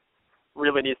Donovan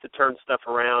really needs to turn stuff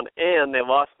around. And they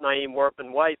lost Naeem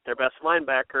Warpen-White, their best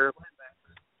linebacker.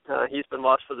 He's been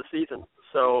lost for the season.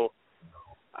 So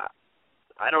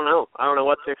I don't know. I don't know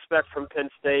what to expect from Penn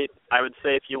State. I would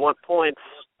say if you want points,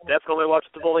 definitely watch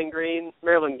the Bowling Green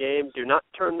Maryland game. Do not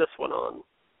turn this one on.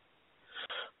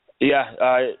 Yeah,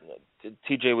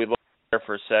 TJ, we looked there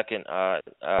for a second.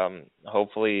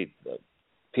 Hopefully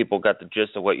people got the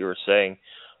gist of what you were saying.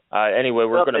 Anyway,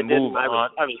 we're going to move on.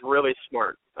 I was really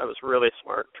smart.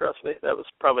 Trust me. That was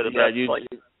probably the best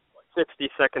 60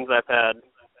 seconds I've had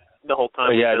the whole time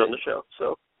we've been on the show.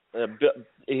 So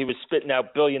he was spitting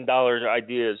out billion-dollar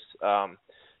ideas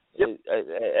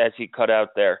as he cut out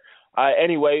there.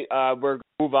 Anyway, we're going to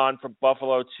move on from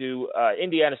Buffalo to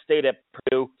Indiana State at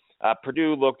Purdue.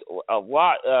 Purdue looked a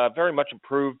lot, very much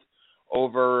improved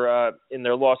over in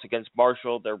their loss against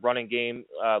Marshall. Their running game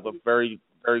looked very,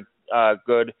 very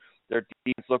good. Their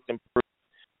defense looked improved.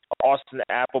 Austin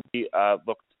Appleby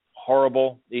looked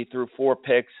horrible. He threw 4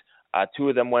 picks. 2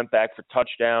 of them went back for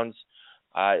touchdowns.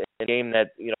 In a game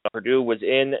that Purdue was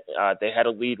in, they had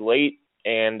a lead late,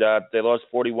 and they lost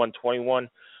 41-21.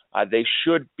 They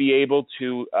should be able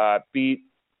to beat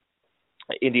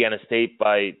Indiana State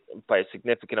by a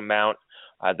significant amount.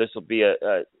 This will be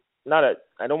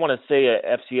I don't want to say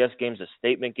a FCS game is a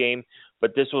statement game,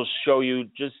 but this will show you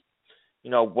just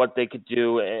what they could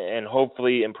do and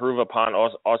hopefully improve upon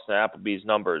Austin Appleby's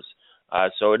numbers.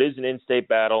 So it is an in-state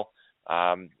battle,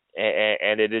 and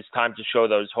it is time to show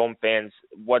those home fans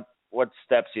what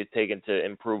steps you've taken to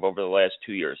improve over the last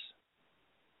 2 years.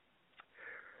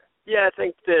 Yeah, I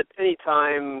think that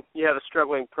anytime you have a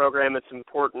struggling program, it's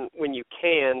important when you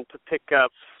can to pick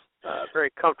up very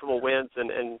comfortable wins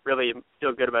and really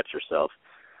feel good about yourself.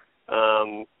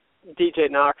 DJ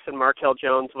Knox and Markel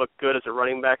Jones looked good as a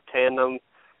running back tandem.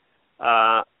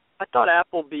 I thought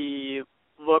Appleby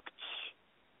looked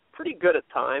pretty good at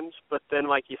times, but then,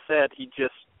 like you said, he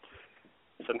just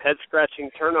some head-scratching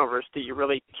turnovers that you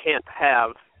really can't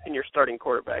have in your starting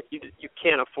quarterback. You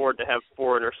can't afford to have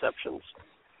 4 interceptions.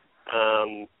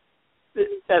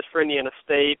 As for Indiana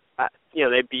State,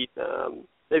 they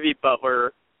beat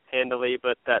Butler handily,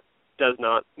 but that does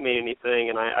not mean anything,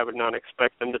 and I would not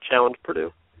expect them to challenge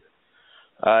Purdue.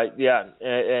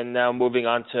 And now moving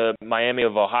on to Miami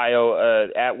of Ohio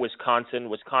at Wisconsin.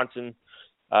 Wisconsin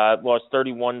lost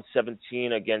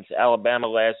 31-17 against Alabama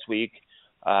last week.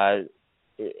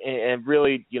 and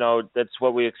really, that's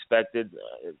what we expected.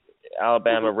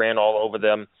 Alabama ran all over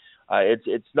them.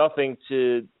 It's nothing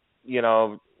to,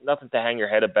 nothing to hang your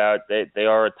head about. They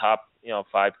are a top,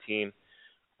 5 team.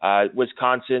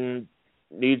 Wisconsin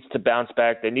needs to bounce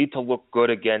back. They need to look good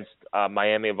against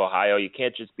Miami of Ohio. You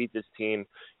can't just beat this team,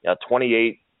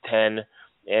 28-10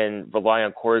 and rely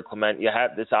on Corey Clement.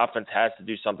 This offense has to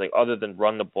do something other than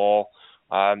run the ball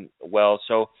well.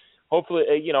 So hopefully,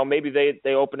 maybe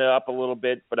they open it up a little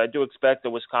bit, but I do expect a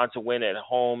Wisconsin win at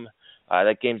home.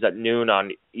 That game's at noon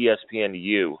on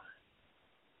ESPNU.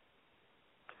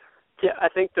 Yeah, I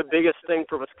think the biggest thing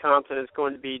for Wisconsin is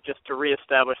going to be just to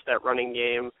reestablish that running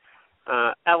game.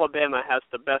 Alabama has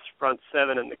the best front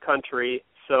seven in the country,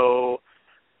 so,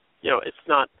 it's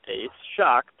not a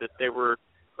shock that they were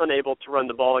unable to run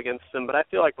the ball against them, but I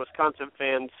feel like Wisconsin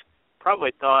fans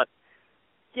probably thought,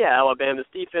 Alabama's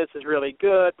defense is really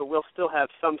good, but we'll still have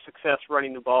some success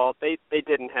running the ball. They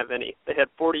didn't have any. They had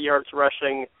 40 yards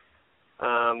rushing.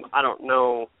 I don't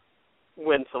know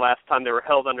when's the last time they were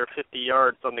held under 50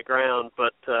 yards on the ground,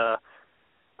 but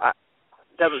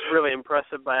that was really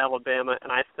impressive by Alabama,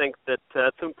 and I think that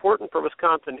it's important for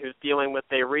Wisconsin, who's dealing with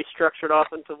a restructured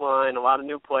offensive line, a lot of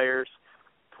new players,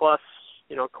 plus,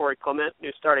 Corey Clement,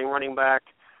 new starting running back.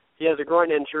 He has a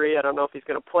groin injury. I don't know if he's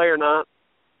going to play or not.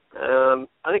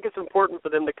 I think it's important for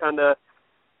them to kind of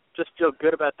just feel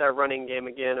good about that running game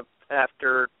again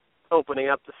after opening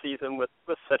up the season with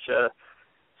such a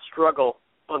struggle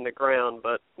on the ground.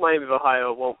 But Miami of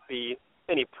Ohio won't be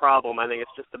any problem. I think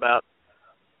it's just about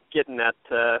getting that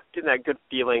good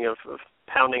feeling of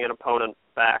pounding an opponent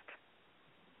back.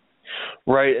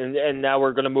 Right, and now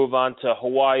we're going to move on to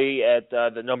Hawaii at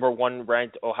the number 1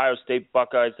 ranked Ohio State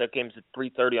Buckeyes. That game's at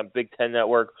 3:30 on Big Ten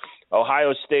Network.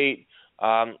 Ohio State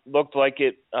looked like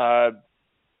it was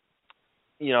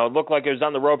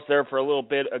on the ropes there for a little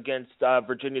bit against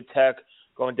Virginia Tech,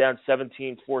 going down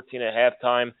 17-14 at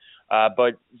halftime.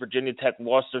 But Virginia Tech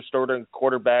lost their starting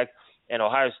quarterback, and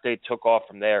Ohio State took off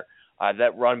from there.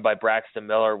 That run by Braxton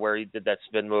Miller where he did that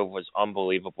spin move was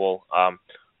unbelievable.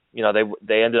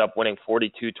 They ended up winning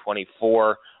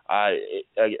 42-24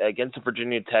 against the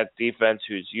Virginia Tech defense,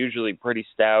 who's usually pretty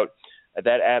stout.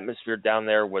 That atmosphere down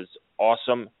there was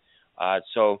awesome.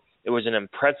 So it was an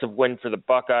impressive win for the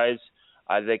Buckeyes.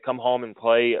 They come home and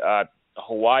play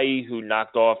Hawaii, who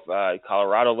knocked off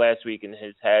Colorado last week and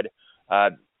has had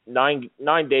 9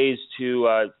 days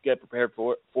to get prepared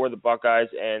for the Buckeyes,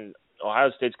 and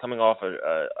Ohio State's coming off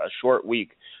a short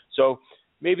week. So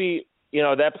maybe,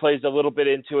 that plays a little bit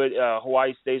into it.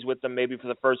 Hawaii stays with them maybe for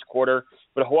the first quarter.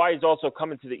 But Hawaii's also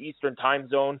coming to the Eastern time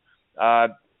zone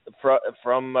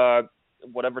from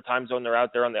whatever time zone they're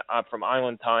out there from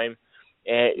Island time.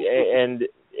 And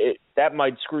that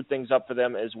might screw things up for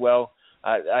them as well.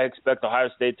 I expect Ohio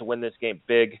State to win this game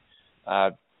big.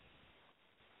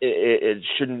 It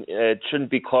shouldn't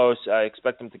be close. I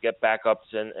expect them to get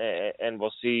backups, and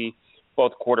we'll see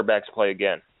both quarterbacks play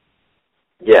again.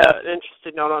 Yeah, an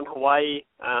interesting note on Hawaii.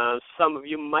 Some of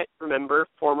you might remember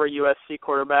former USC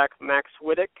quarterback Max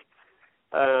Wittek,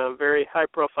 very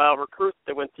high-profile recruit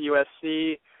that went to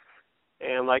USC,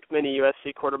 and like many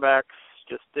USC quarterbacks,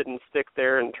 just didn't stick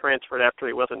there and transferred after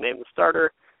he wasn't named the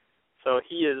starter. So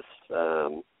he's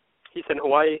in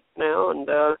Hawaii now, and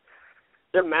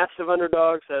they're massive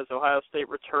underdogs as Ohio State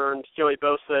returns Joey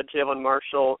Bosa, Jalen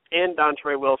Marshall, and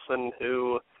Dontre Wilson,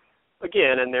 who,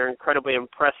 again, in their incredibly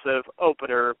impressive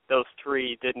opener, those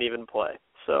 3 didn't even play.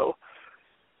 So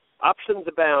options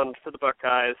abound for the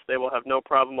Buckeyes. They will have no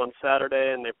problem on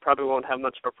Saturday, and they probably won't have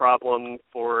much of a problem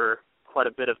for quite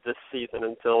a bit of this season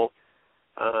until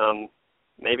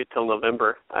maybe till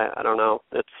November. I don't know.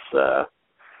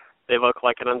 They look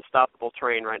like an unstoppable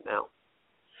train right now.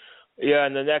 Yeah,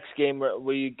 and the next game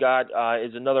we got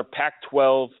is another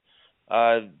Pac-12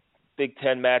 Big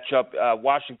Ten matchup.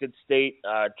 Washington State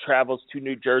travels to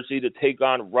New Jersey to take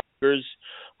on Rutgers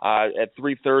at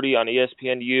 3:30 on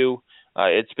ESPNU.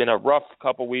 It's been a rough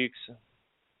couple weeks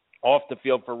off the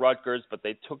field for Rutgers, but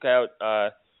they took out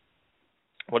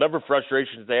whatever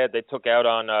frustrations they had. They took out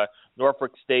on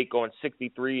Norfolk State, going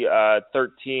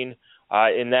 63-13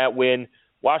 in that win.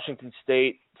 Washington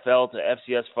State fell to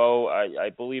FCS foe. I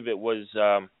believe it was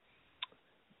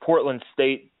Portland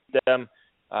State. It's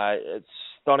a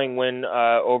stunning win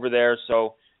over there.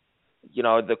 So,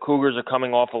 the Cougars are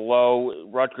coming off a low.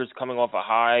 Rutgers coming off a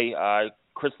high.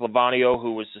 Chris Lavanio,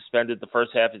 who was suspended the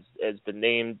first half, has been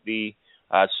named the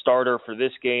starter for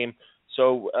this game.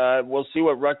 So we'll see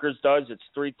what Rutgers does. It's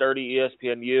 3:30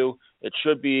 ESPNU. It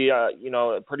should be, a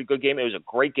pretty good game. It was a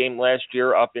great game last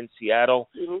year up in Seattle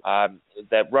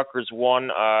that Rutgers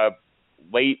won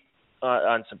late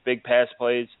on some big pass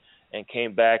plays and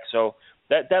came back. So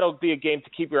that'll be a game to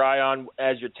keep your eye on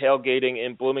as you're tailgating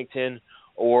in Bloomington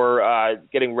or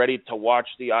getting ready to watch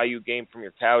the IU game from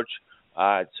your couch.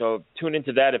 So tune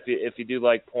into that if you do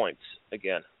like points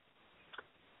again.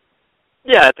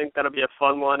 Yeah, I think that'll be a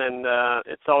fun one, and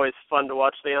it's always fun to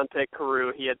watch Leonte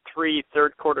Carroo. He had 3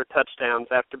 third-quarter touchdowns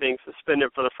after being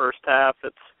suspended for the first half.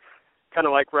 It's kind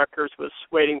of like Rutgers was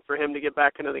waiting for him to get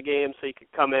back into the game so he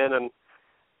could come in and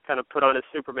kind of put on his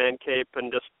Superman cape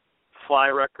and just fly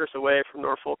Rutgers away from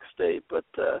Norfolk State. But,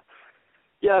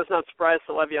 yeah, I was not surprised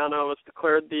that Leviano was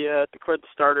declared the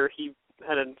starter. He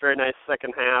had a very nice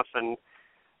second half, and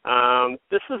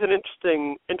this is an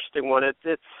interesting one.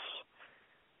 It's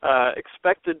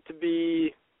expected to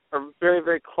be a very,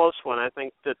 very close one. I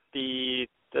think that the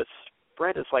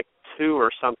spread is like 2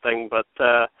 or something, but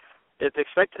it's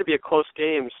expected to be a close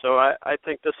game. So I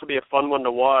think this will be a fun one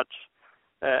to watch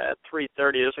at 3:30.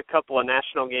 There's a couple of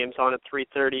national games on at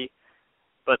 3:30,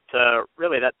 but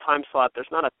really that time slot,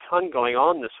 there's not a ton going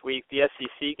on this week. The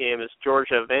SEC game is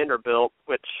Georgia-Vanderbilt,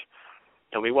 which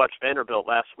we watched Vanderbilt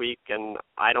last week, and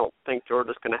I don't think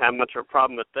Georgia's going to have much of a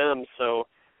problem with them. So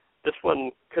this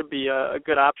one could be a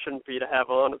good option for you to have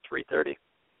on at 3:30.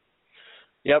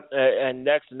 Yep, and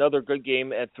next, another good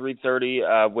game at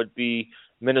 3:30 would be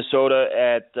Minnesota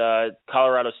at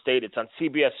Colorado State. It's on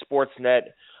CBS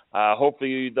Sportsnet.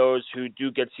 Hopefully those who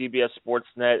do get CBS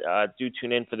Sportsnet do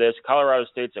tune in for this. Colorado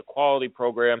State's a quality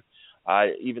program,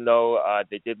 even though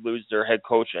they did lose their head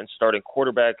coach and starting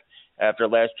quarterback after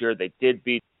last year. They did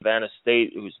beat Savannah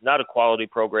State, who's not a quality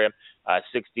program,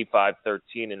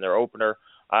 65-13 in their opener.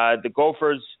 The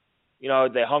Gophers,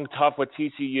 they hung tough with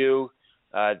TCU.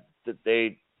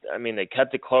 They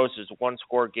kept it close. It's a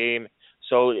one-score game.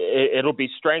 So it'll be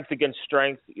strength against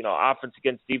strength, offense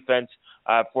against defense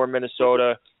for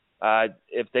Minnesota.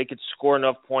 If they could score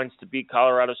enough points to beat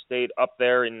Colorado State up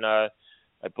there in, I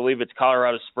believe it's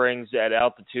Colorado Springs at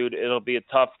altitude, it'll be a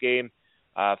tough game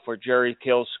for Jerry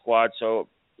Kill's squad. So,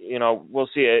 we'll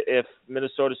see. If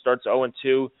Minnesota starts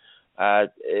 0-2,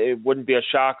 it wouldn't be a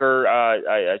shocker.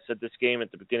 I said this game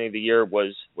at the beginning of the year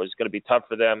was going to be tough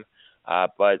for them,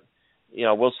 but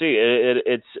we'll see.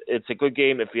 It's a good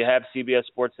game. If you have CBS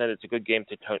Sportsnet, it's a good game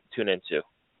to tune into.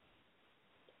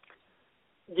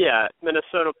 Yeah,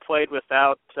 Minnesota played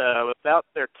without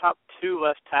their top 2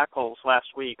 left tackles last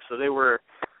week, so they were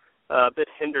a bit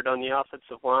hindered on the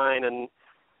offensive line. And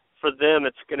for them,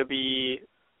 it's going to be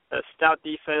a stout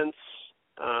defense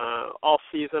all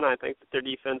season. I think that their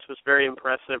defense was very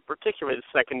impressive, particularly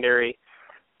the secondary.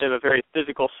 They have a very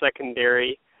physical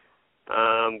secondary.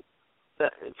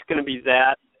 It's going to be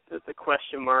that the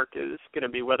question mark is going to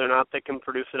be whether or not they can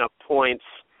produce enough points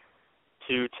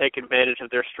to take advantage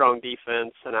of their strong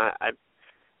defense, and I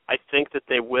think that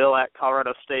they will at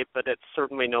Colorado State, but it's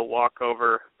certainly no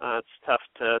walkover. It's tough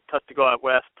to go out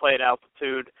west, play at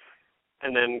altitude,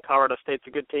 and then Colorado State's a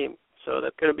good team, so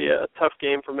that's going to be a tough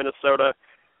game for Minnesota.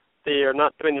 They are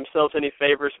not doing themselves any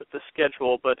favors with the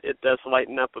schedule, but it does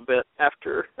lighten up a bit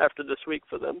after this week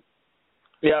for them.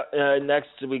 Yeah, next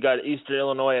we got Eastern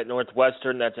Illinois at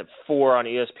Northwestern. That's at 4 on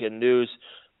ESPN News.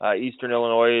 Eastern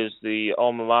Illinois is the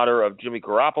alma mater of Jimmy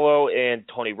Garoppolo and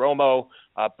Tony Romo,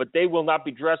 but they will not be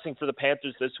dressing for the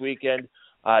Panthers this weekend.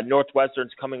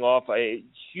 Northwestern's coming off a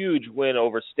huge win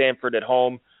over Stanford at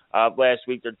home last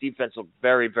week. Their defense looked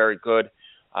very, very good,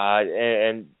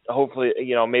 and hopefully,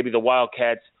 maybe the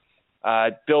Wildcats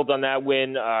build on that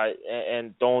win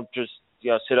and don't just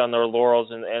sit on their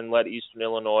laurels and let Eastern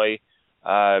Illinois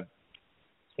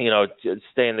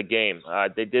stay in the game.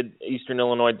 Eastern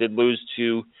Illinois did lose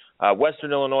to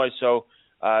Western Illinois, so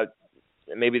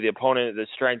maybe the opponent, the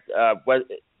strength,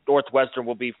 Northwestern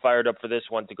will be fired up for this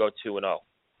one to go 2-0.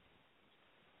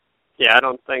 Yeah, I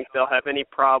don't think they'll have any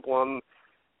problem.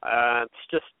 It's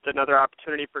just another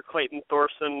opportunity for Clayton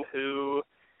Thorson, who,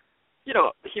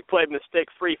 he played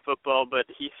mistake-free football, but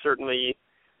he certainly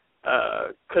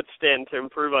could stand to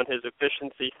improve on his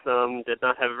efficiency some. Did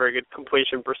not have a very good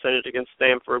completion percentage against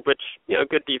Stanford, which,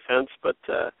 good defense, but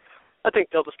I think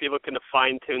they'll just be looking to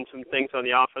fine-tune some things on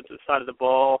the offensive side of the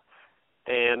ball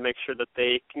and make sure that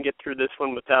they can get through this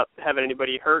one without having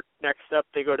anybody hurt. Next up,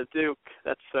 they go to Duke.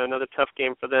 That's another tough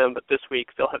game for them, but this week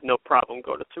they'll have no problem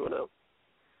going to 2-0.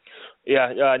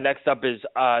 Yeah, next up is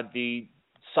the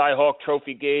Cy-Hawk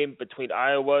Trophy game between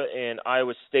Iowa and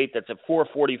Iowa State. That's at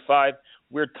 4:45.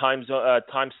 Weird time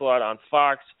slot on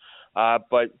Fox,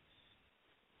 but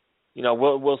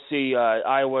we'll see.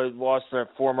 Iowa lost their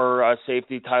former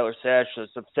safety Tyler Sash, so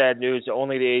some sad news.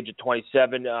 Only the age of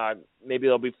 27. Maybe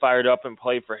they'll be fired up and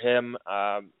play for him.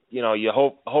 You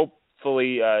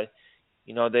hopefully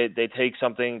they take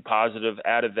something positive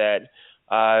out of that.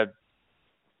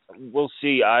 We'll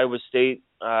see. Iowa State,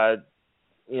 Iowa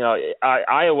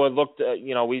looked,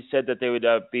 we said that they would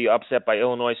be upset by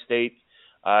Illinois State.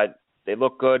 They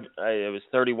look good. It was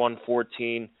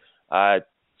 31-14.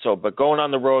 But going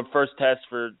on the road, first test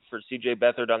for C.J.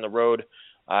 Beathard on the road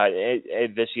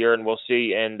this year, and we'll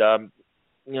see. And,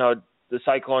 the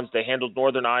Cyclones, they handled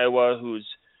Northern Iowa, who's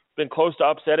been close to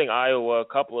upsetting Iowa a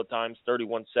couple of times,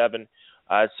 31-7.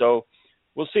 So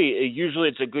we'll see. Usually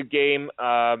it's a good game.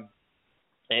 Iowa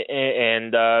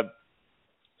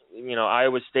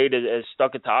State has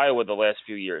stuck it to Iowa the last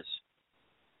few years.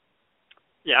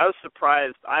 Yeah, I was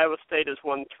surprised. Iowa State has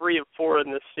won 3 of 4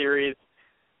 in this series,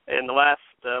 and the last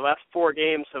 4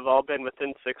 games have all been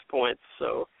within 6 points.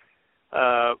 So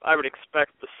I would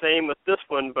expect the same with this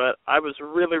one, but I was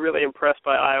really, really impressed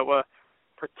by Iowa,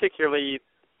 particularly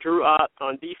Drew Ott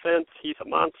on defense. He's a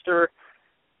monster.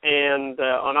 And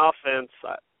on offense,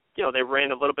 they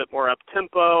ran a little bit more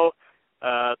up-tempo,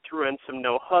 threw in some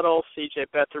no-huddle. C.J.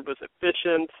 Beathard was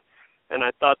efficient, and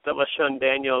I thought that LaShawn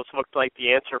Daniels looked like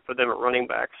the answer for them at running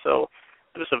back. So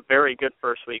it was a very good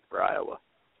first week for Iowa.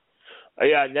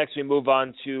 Next we move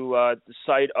on to the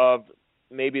site of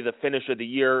maybe the finish of the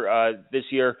year this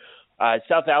year.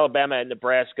 South Alabama and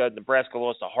Nebraska. Nebraska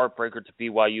lost a heartbreaker to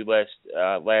BYU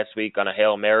last week on a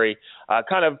Hail Mary.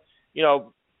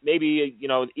 Maybe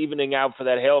evening out for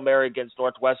that Hail Mary against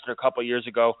Northwestern a couple of years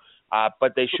ago.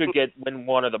 But they should win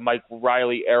one of the Mike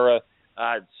Riley era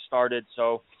started.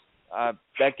 So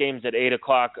that game's at 8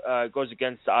 o'clock. Goes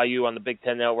against IU on the Big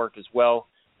Ten Network as well.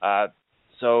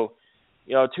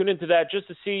 Tune into that just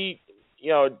to see,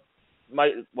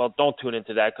 don't tune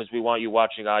into that because we want you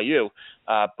watching IU.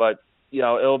 But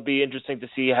it'll be interesting to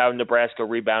see how Nebraska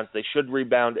rebounds. They should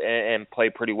rebound and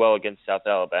play pretty well against South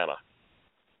Alabama.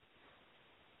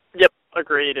 Yep,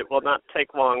 agreed. It will not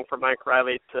take long for Mike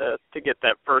Riley to get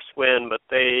that first win, but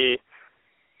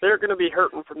they're going to be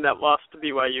hurting from that loss to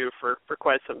BYU for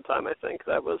quite some time, I think.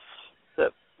 That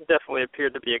definitely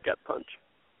appeared to be a gut punch.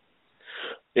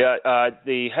 Yeah,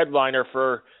 the headliner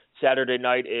for Saturday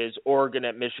night is Oregon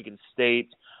at Michigan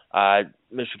State.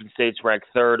 Michigan State's ranked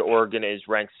 3rd. Oregon is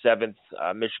ranked 7th.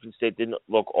 Michigan State didn't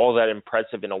look all that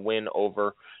impressive in a win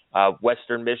over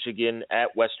Western Michigan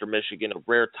at Western Michigan, a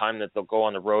rare time that they'll go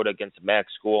on the road against a MAC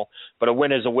school. But a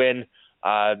win is a win.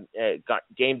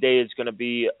 Game day is going to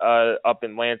be up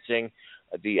in Lansing.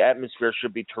 The atmosphere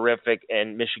should be terrific,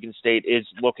 and Michigan State is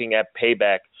looking at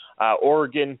payback.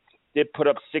 Oregon did put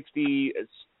up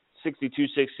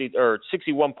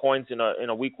 61 points in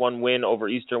a Week 1 win over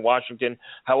Eastern Washington.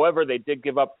 However, they did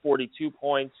give up 42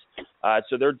 points,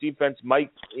 so their defense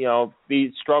might,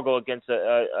 struggle against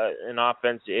an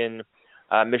offense in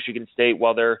Michigan State,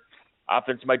 while their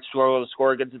offense might struggle to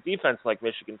score against a defense like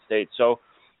Michigan State. So,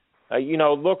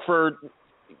 look for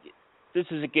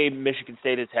this is a game Michigan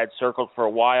State has had circled for a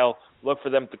while. Look for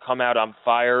them to come out on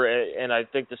fire, and I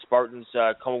think the Spartans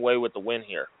come away with the win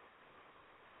here.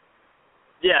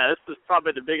 Yeah, this is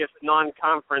probably the biggest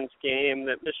non-conference game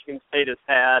that Michigan State has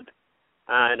had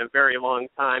in a very long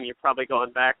time. You're probably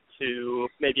going back to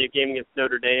maybe a game against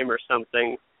Notre Dame or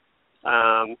something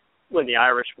when the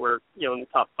Irish were, in the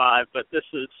top 5. But this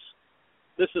is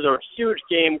a huge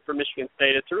game for Michigan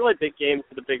State. It's a really big game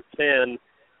for the Big Ten,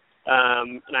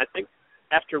 and I think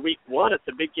after Week 1, it's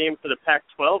a big game for the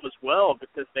Pac-12 as well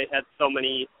because they had so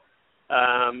many,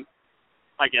 bad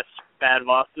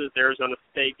losses. Arizona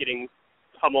State getting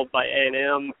pummeled by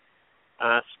A&M,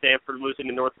 Stanford losing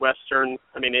to Northwestern.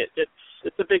 I mean,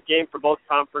 it's a big game for both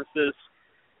conferences,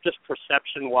 just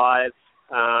perception-wise.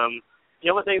 The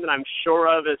only thing that I'm sure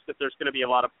of is that there's going to be a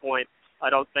lot of points. I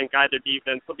don't think either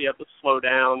defense will be able to slow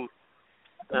down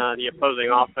the opposing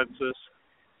offenses.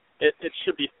 It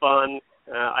should be fun.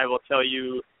 I will tell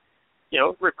you,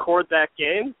 record that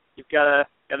game. You've got a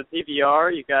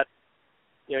DVR. You got,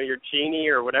 your Genie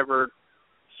or whatever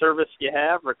service you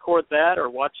have. Record that or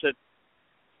watch it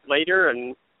later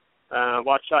and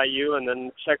watch IU, and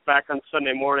then check back on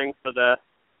Sunday morning for the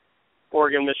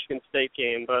Oregon-Michigan State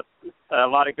game. But a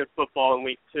lot of good football in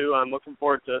Week 2. I'm looking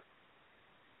forward to it.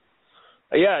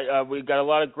 We've got a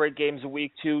lot of great games in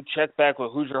Week 2. Check back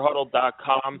with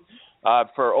HoosierHuddle.com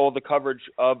for all the coverage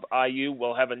of IU.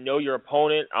 We'll have a Know Your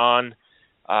Opponent on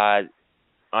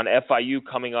FIU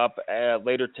coming up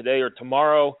later today or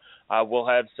tomorrow. We'll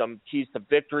have some keys to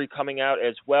victory coming out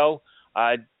as well.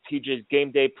 TJ's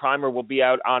Game Day Primer will be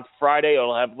out on Friday.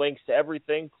 It'll have links to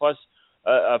everything, plus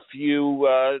a few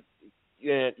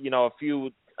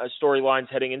storylines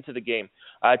heading into the game.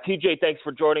 TJ, thanks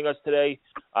for joining us today.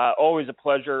 Always a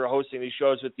pleasure hosting these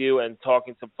shows with you and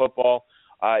talking some football.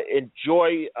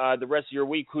 Enjoy the rest of your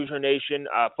week, Hoosier Nation.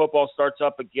 Football starts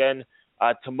up again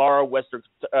tomorrow. Western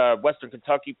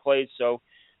Kentucky plays, so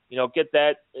get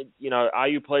that.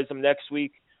 IU plays them next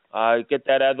week. Get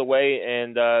that out of the way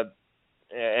and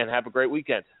have a great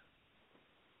weekend.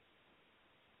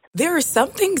 There are some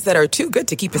things that are too good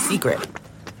to keep a secret.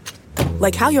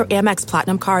 Like how your Amex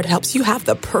Platinum card helps you have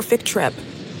the perfect trip.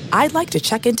 I'd like to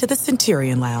check into the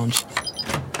Centurion Lounge.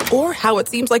 Or how it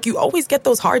seems like you always get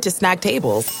those hard-to-snag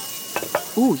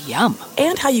tables. Ooh, yum.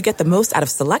 And how you get the most out of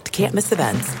select can't-miss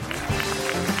events.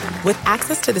 With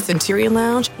access to the Centurion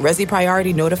Lounge, Resi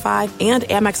Priority Notified, and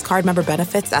Amex card member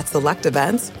benefits at select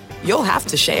events, you'll have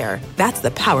to share. That's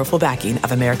the powerful backing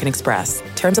of American Express.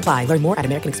 Terms apply. Learn more at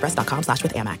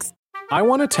americanexpress.com/withAmex. I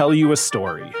want to tell you a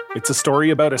story. It's a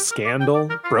story about a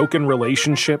scandal, broken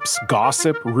relationships,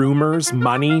 gossip, rumors,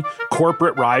 money,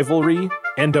 corporate rivalry,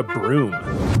 and a broom.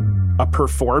 A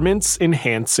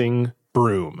performance-enhancing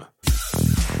broom.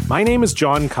 My name is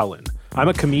John Cullen. I'm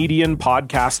a comedian,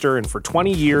 podcaster, and for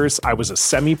 20 years, I was a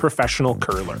semi-professional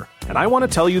curler. And I want to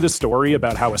tell you the story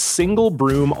about how a single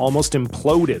broom almost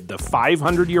imploded the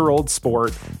 500-year-old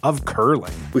sport of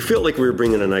curling. We felt like we were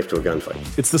bringing a knife to a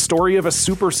gunfight. It's the story of a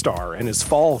superstar and his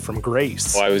fall from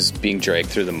grace. Well, I was being dragged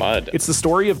through the mud. It's the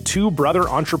story of two brother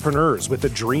entrepreneurs with a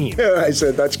dream. I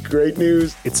said, that's great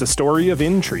news. It's a story of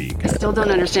intrigue. I still don't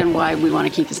understand why we want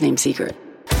to keep his name secret.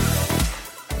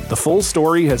 The full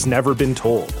story has never been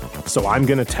told, so I'm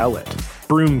going to tell it.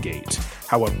 Broomgate,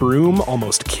 how a broom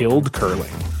almost killed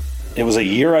curling. It was a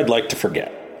year I'd like to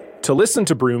forget. To listen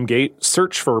to Broomgate,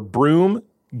 search for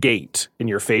Broomgate in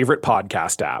your favorite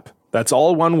podcast app. That's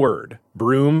all one word,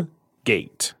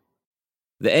 Broomgate.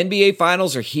 The NBA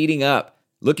Finals are heating up.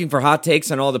 Looking for hot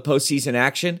takes on all the postseason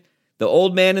action? The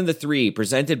Old Man and the Three,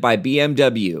 presented by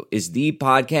BMW, is the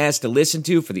podcast to listen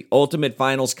to for the ultimate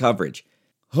finals coverage.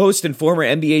 Host and former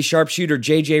NBA sharpshooter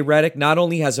JJ Redick not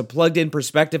only has a plugged-in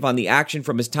perspective on the action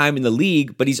from his time in the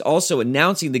league, but he's also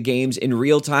announcing the games in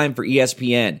real time for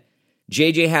ESPN.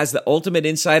 JJ has the ultimate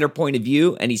insider point of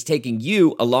view, and he's taking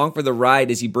you along for the ride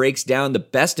as he breaks down the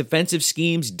best defensive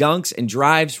schemes, dunks, and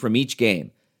drives from each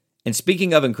game. And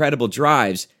speaking of incredible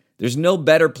drives, there's no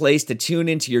better place to tune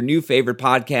into your new favorite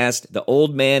podcast, The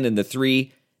Old Man and the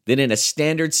Three, than in a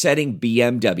standard-setting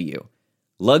BMW.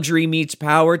 Luxury meets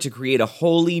power to create a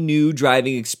wholly new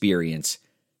driving experience.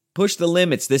 Push the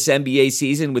limits this NBA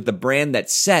season with the brand that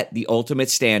set the ultimate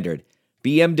standard.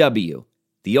 BMW,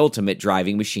 the ultimate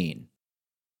driving machine.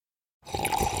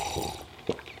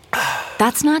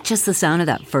 That's not just the sound of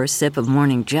that first sip of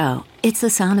Morning Joe. It's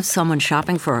the sound of someone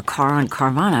shopping for a car on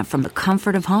Carvana from the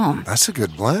comfort of home. That's a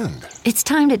good blend. It's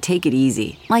time to take it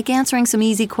easy, like answering some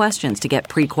easy questions to get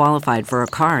pre-qualified for a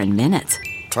car in minutes.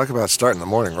 Talk about starting the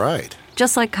morning right.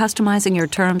 Just like customizing your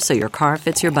terms so your car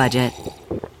fits your budget.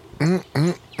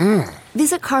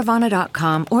 Visit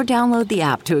Carvana.com or download the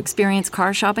app to experience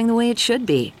car shopping the way it should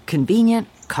be. Convenient,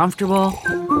 comfortable.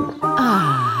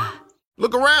 Ah.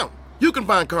 Look around. You can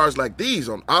find cars like these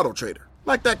on AutoTrader.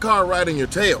 Like that car riding your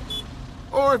tail.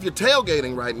 Or if you're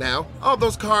tailgating right now, all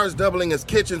those cars doubling as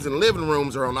kitchens and living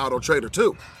rooms are on AutoTrader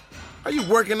too. Are you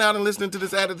working out and listening to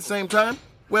this ad at the same time?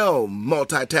 Well,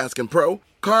 multitasking pro,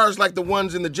 cars like the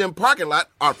ones in the gym parking lot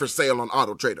are for sale on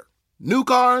AutoTrader. New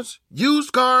cars,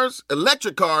 used cars,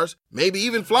 electric cars, maybe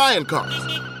even flying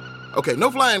cars. Okay, no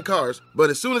flying cars,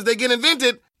 but as soon as they get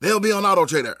invented, they'll be on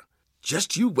AutoTrader.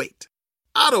 Just you wait.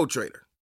 AutoTrader.